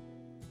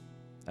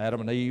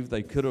 Adam and Eve,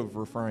 they could have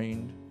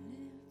refrained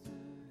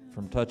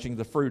from touching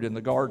the fruit in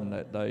the garden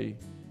that day,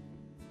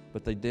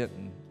 but they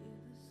didn't,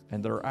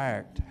 and their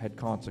act had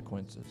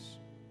consequences.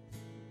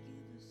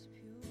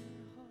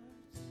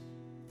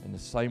 In the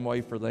same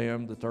way for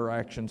them that their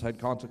actions had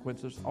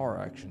consequences, our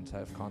actions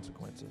have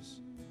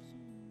consequences.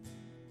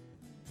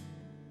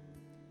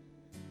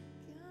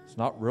 It's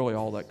not really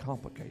all that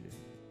complicated.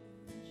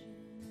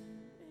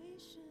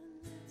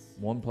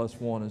 1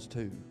 + 1 is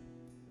 2.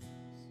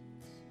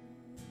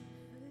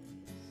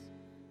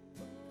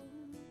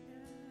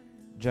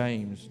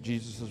 James,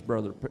 Jesus'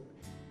 brother,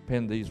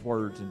 penned these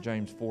words in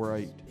James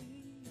 4:8.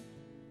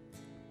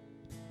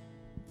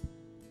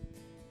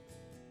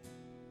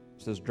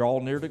 It says, draw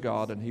near to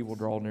God and He will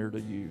draw near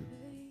to you.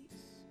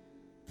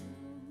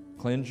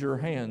 Cleanse your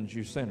hands,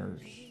 you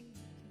sinners,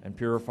 and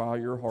purify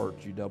your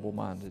hearts, you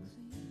double-minded.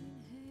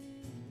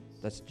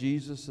 That's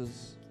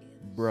Jesus'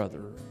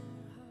 brother.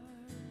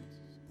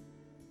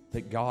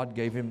 That God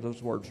gave him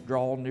those words,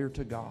 draw near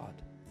to God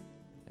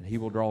and He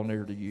will draw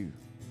near to you.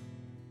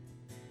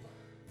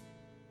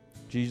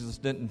 Jesus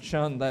didn't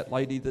shun that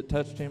lady that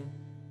touched Him.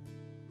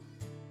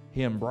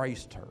 He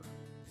embraced her.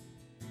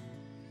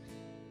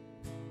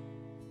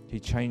 He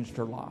changed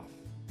her life.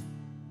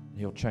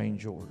 He'll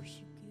change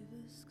yours.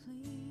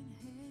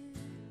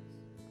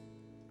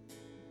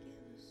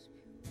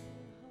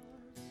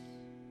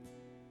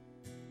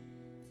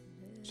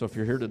 So if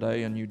you're here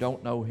today and you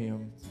don't know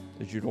Him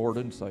as your Lord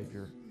and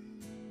Savior,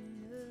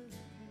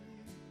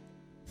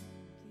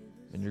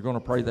 and you're going to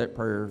pray that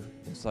prayer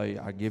and say,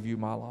 I give you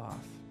my life.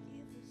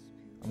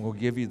 I'm going to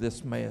give you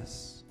this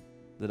mess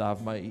that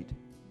I've made.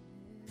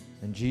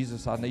 And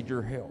Jesus, I need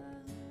your help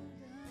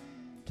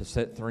to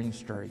set things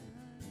straight,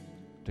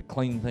 to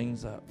clean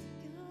things up.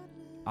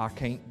 I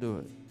can't do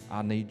it.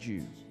 I need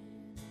you.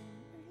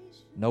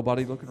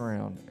 Nobody looking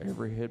around,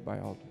 every head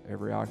bowed,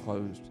 every eye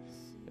closed.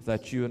 If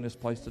that's you in this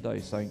place today,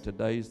 saying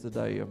today's the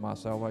day of my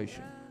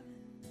salvation,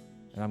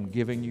 and I'm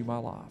giving you my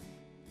life,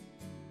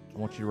 I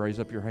want you to raise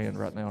up your hand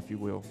right now, if you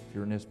will, if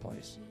you're in this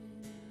place.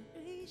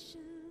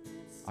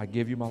 I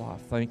give you my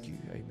life. Thank you.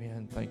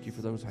 Amen. Thank you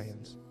for those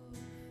hands.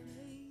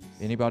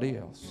 Anybody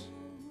else?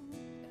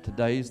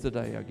 Today's the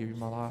day I give you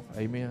my life.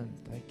 Amen.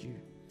 Thank you.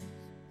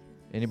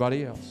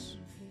 Anybody else?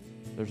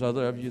 There's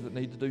other of you that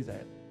need to do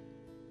that.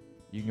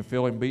 You can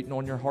feel Him beating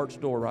on your heart's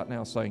door right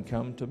now saying,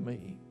 come to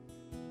me.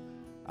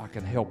 I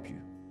can help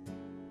you.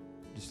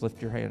 Just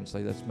lift your hand and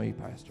say, that's me,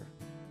 Pastor.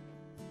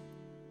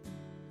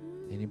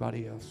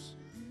 Anybody else?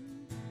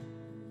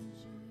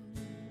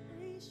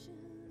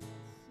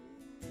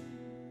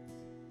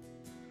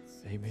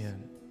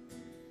 Amen.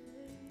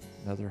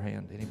 Another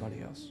hand.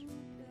 Anybody else?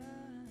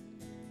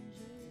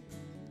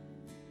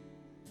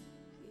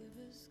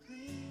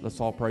 Let's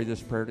all pray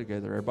this prayer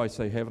together. Everybody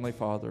say, Heavenly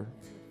Father,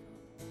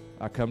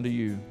 I come to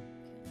you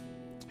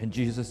in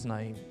Jesus'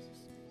 name.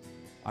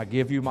 I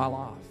give you my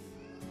life.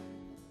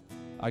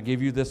 I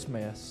give you this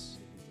mess.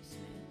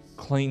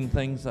 Clean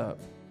things up.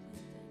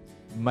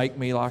 Make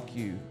me like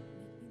you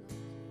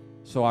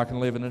so I can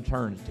live in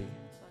eternity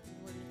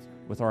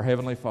with our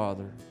Heavenly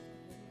Father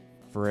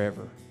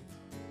forever.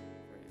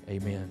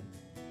 Amen.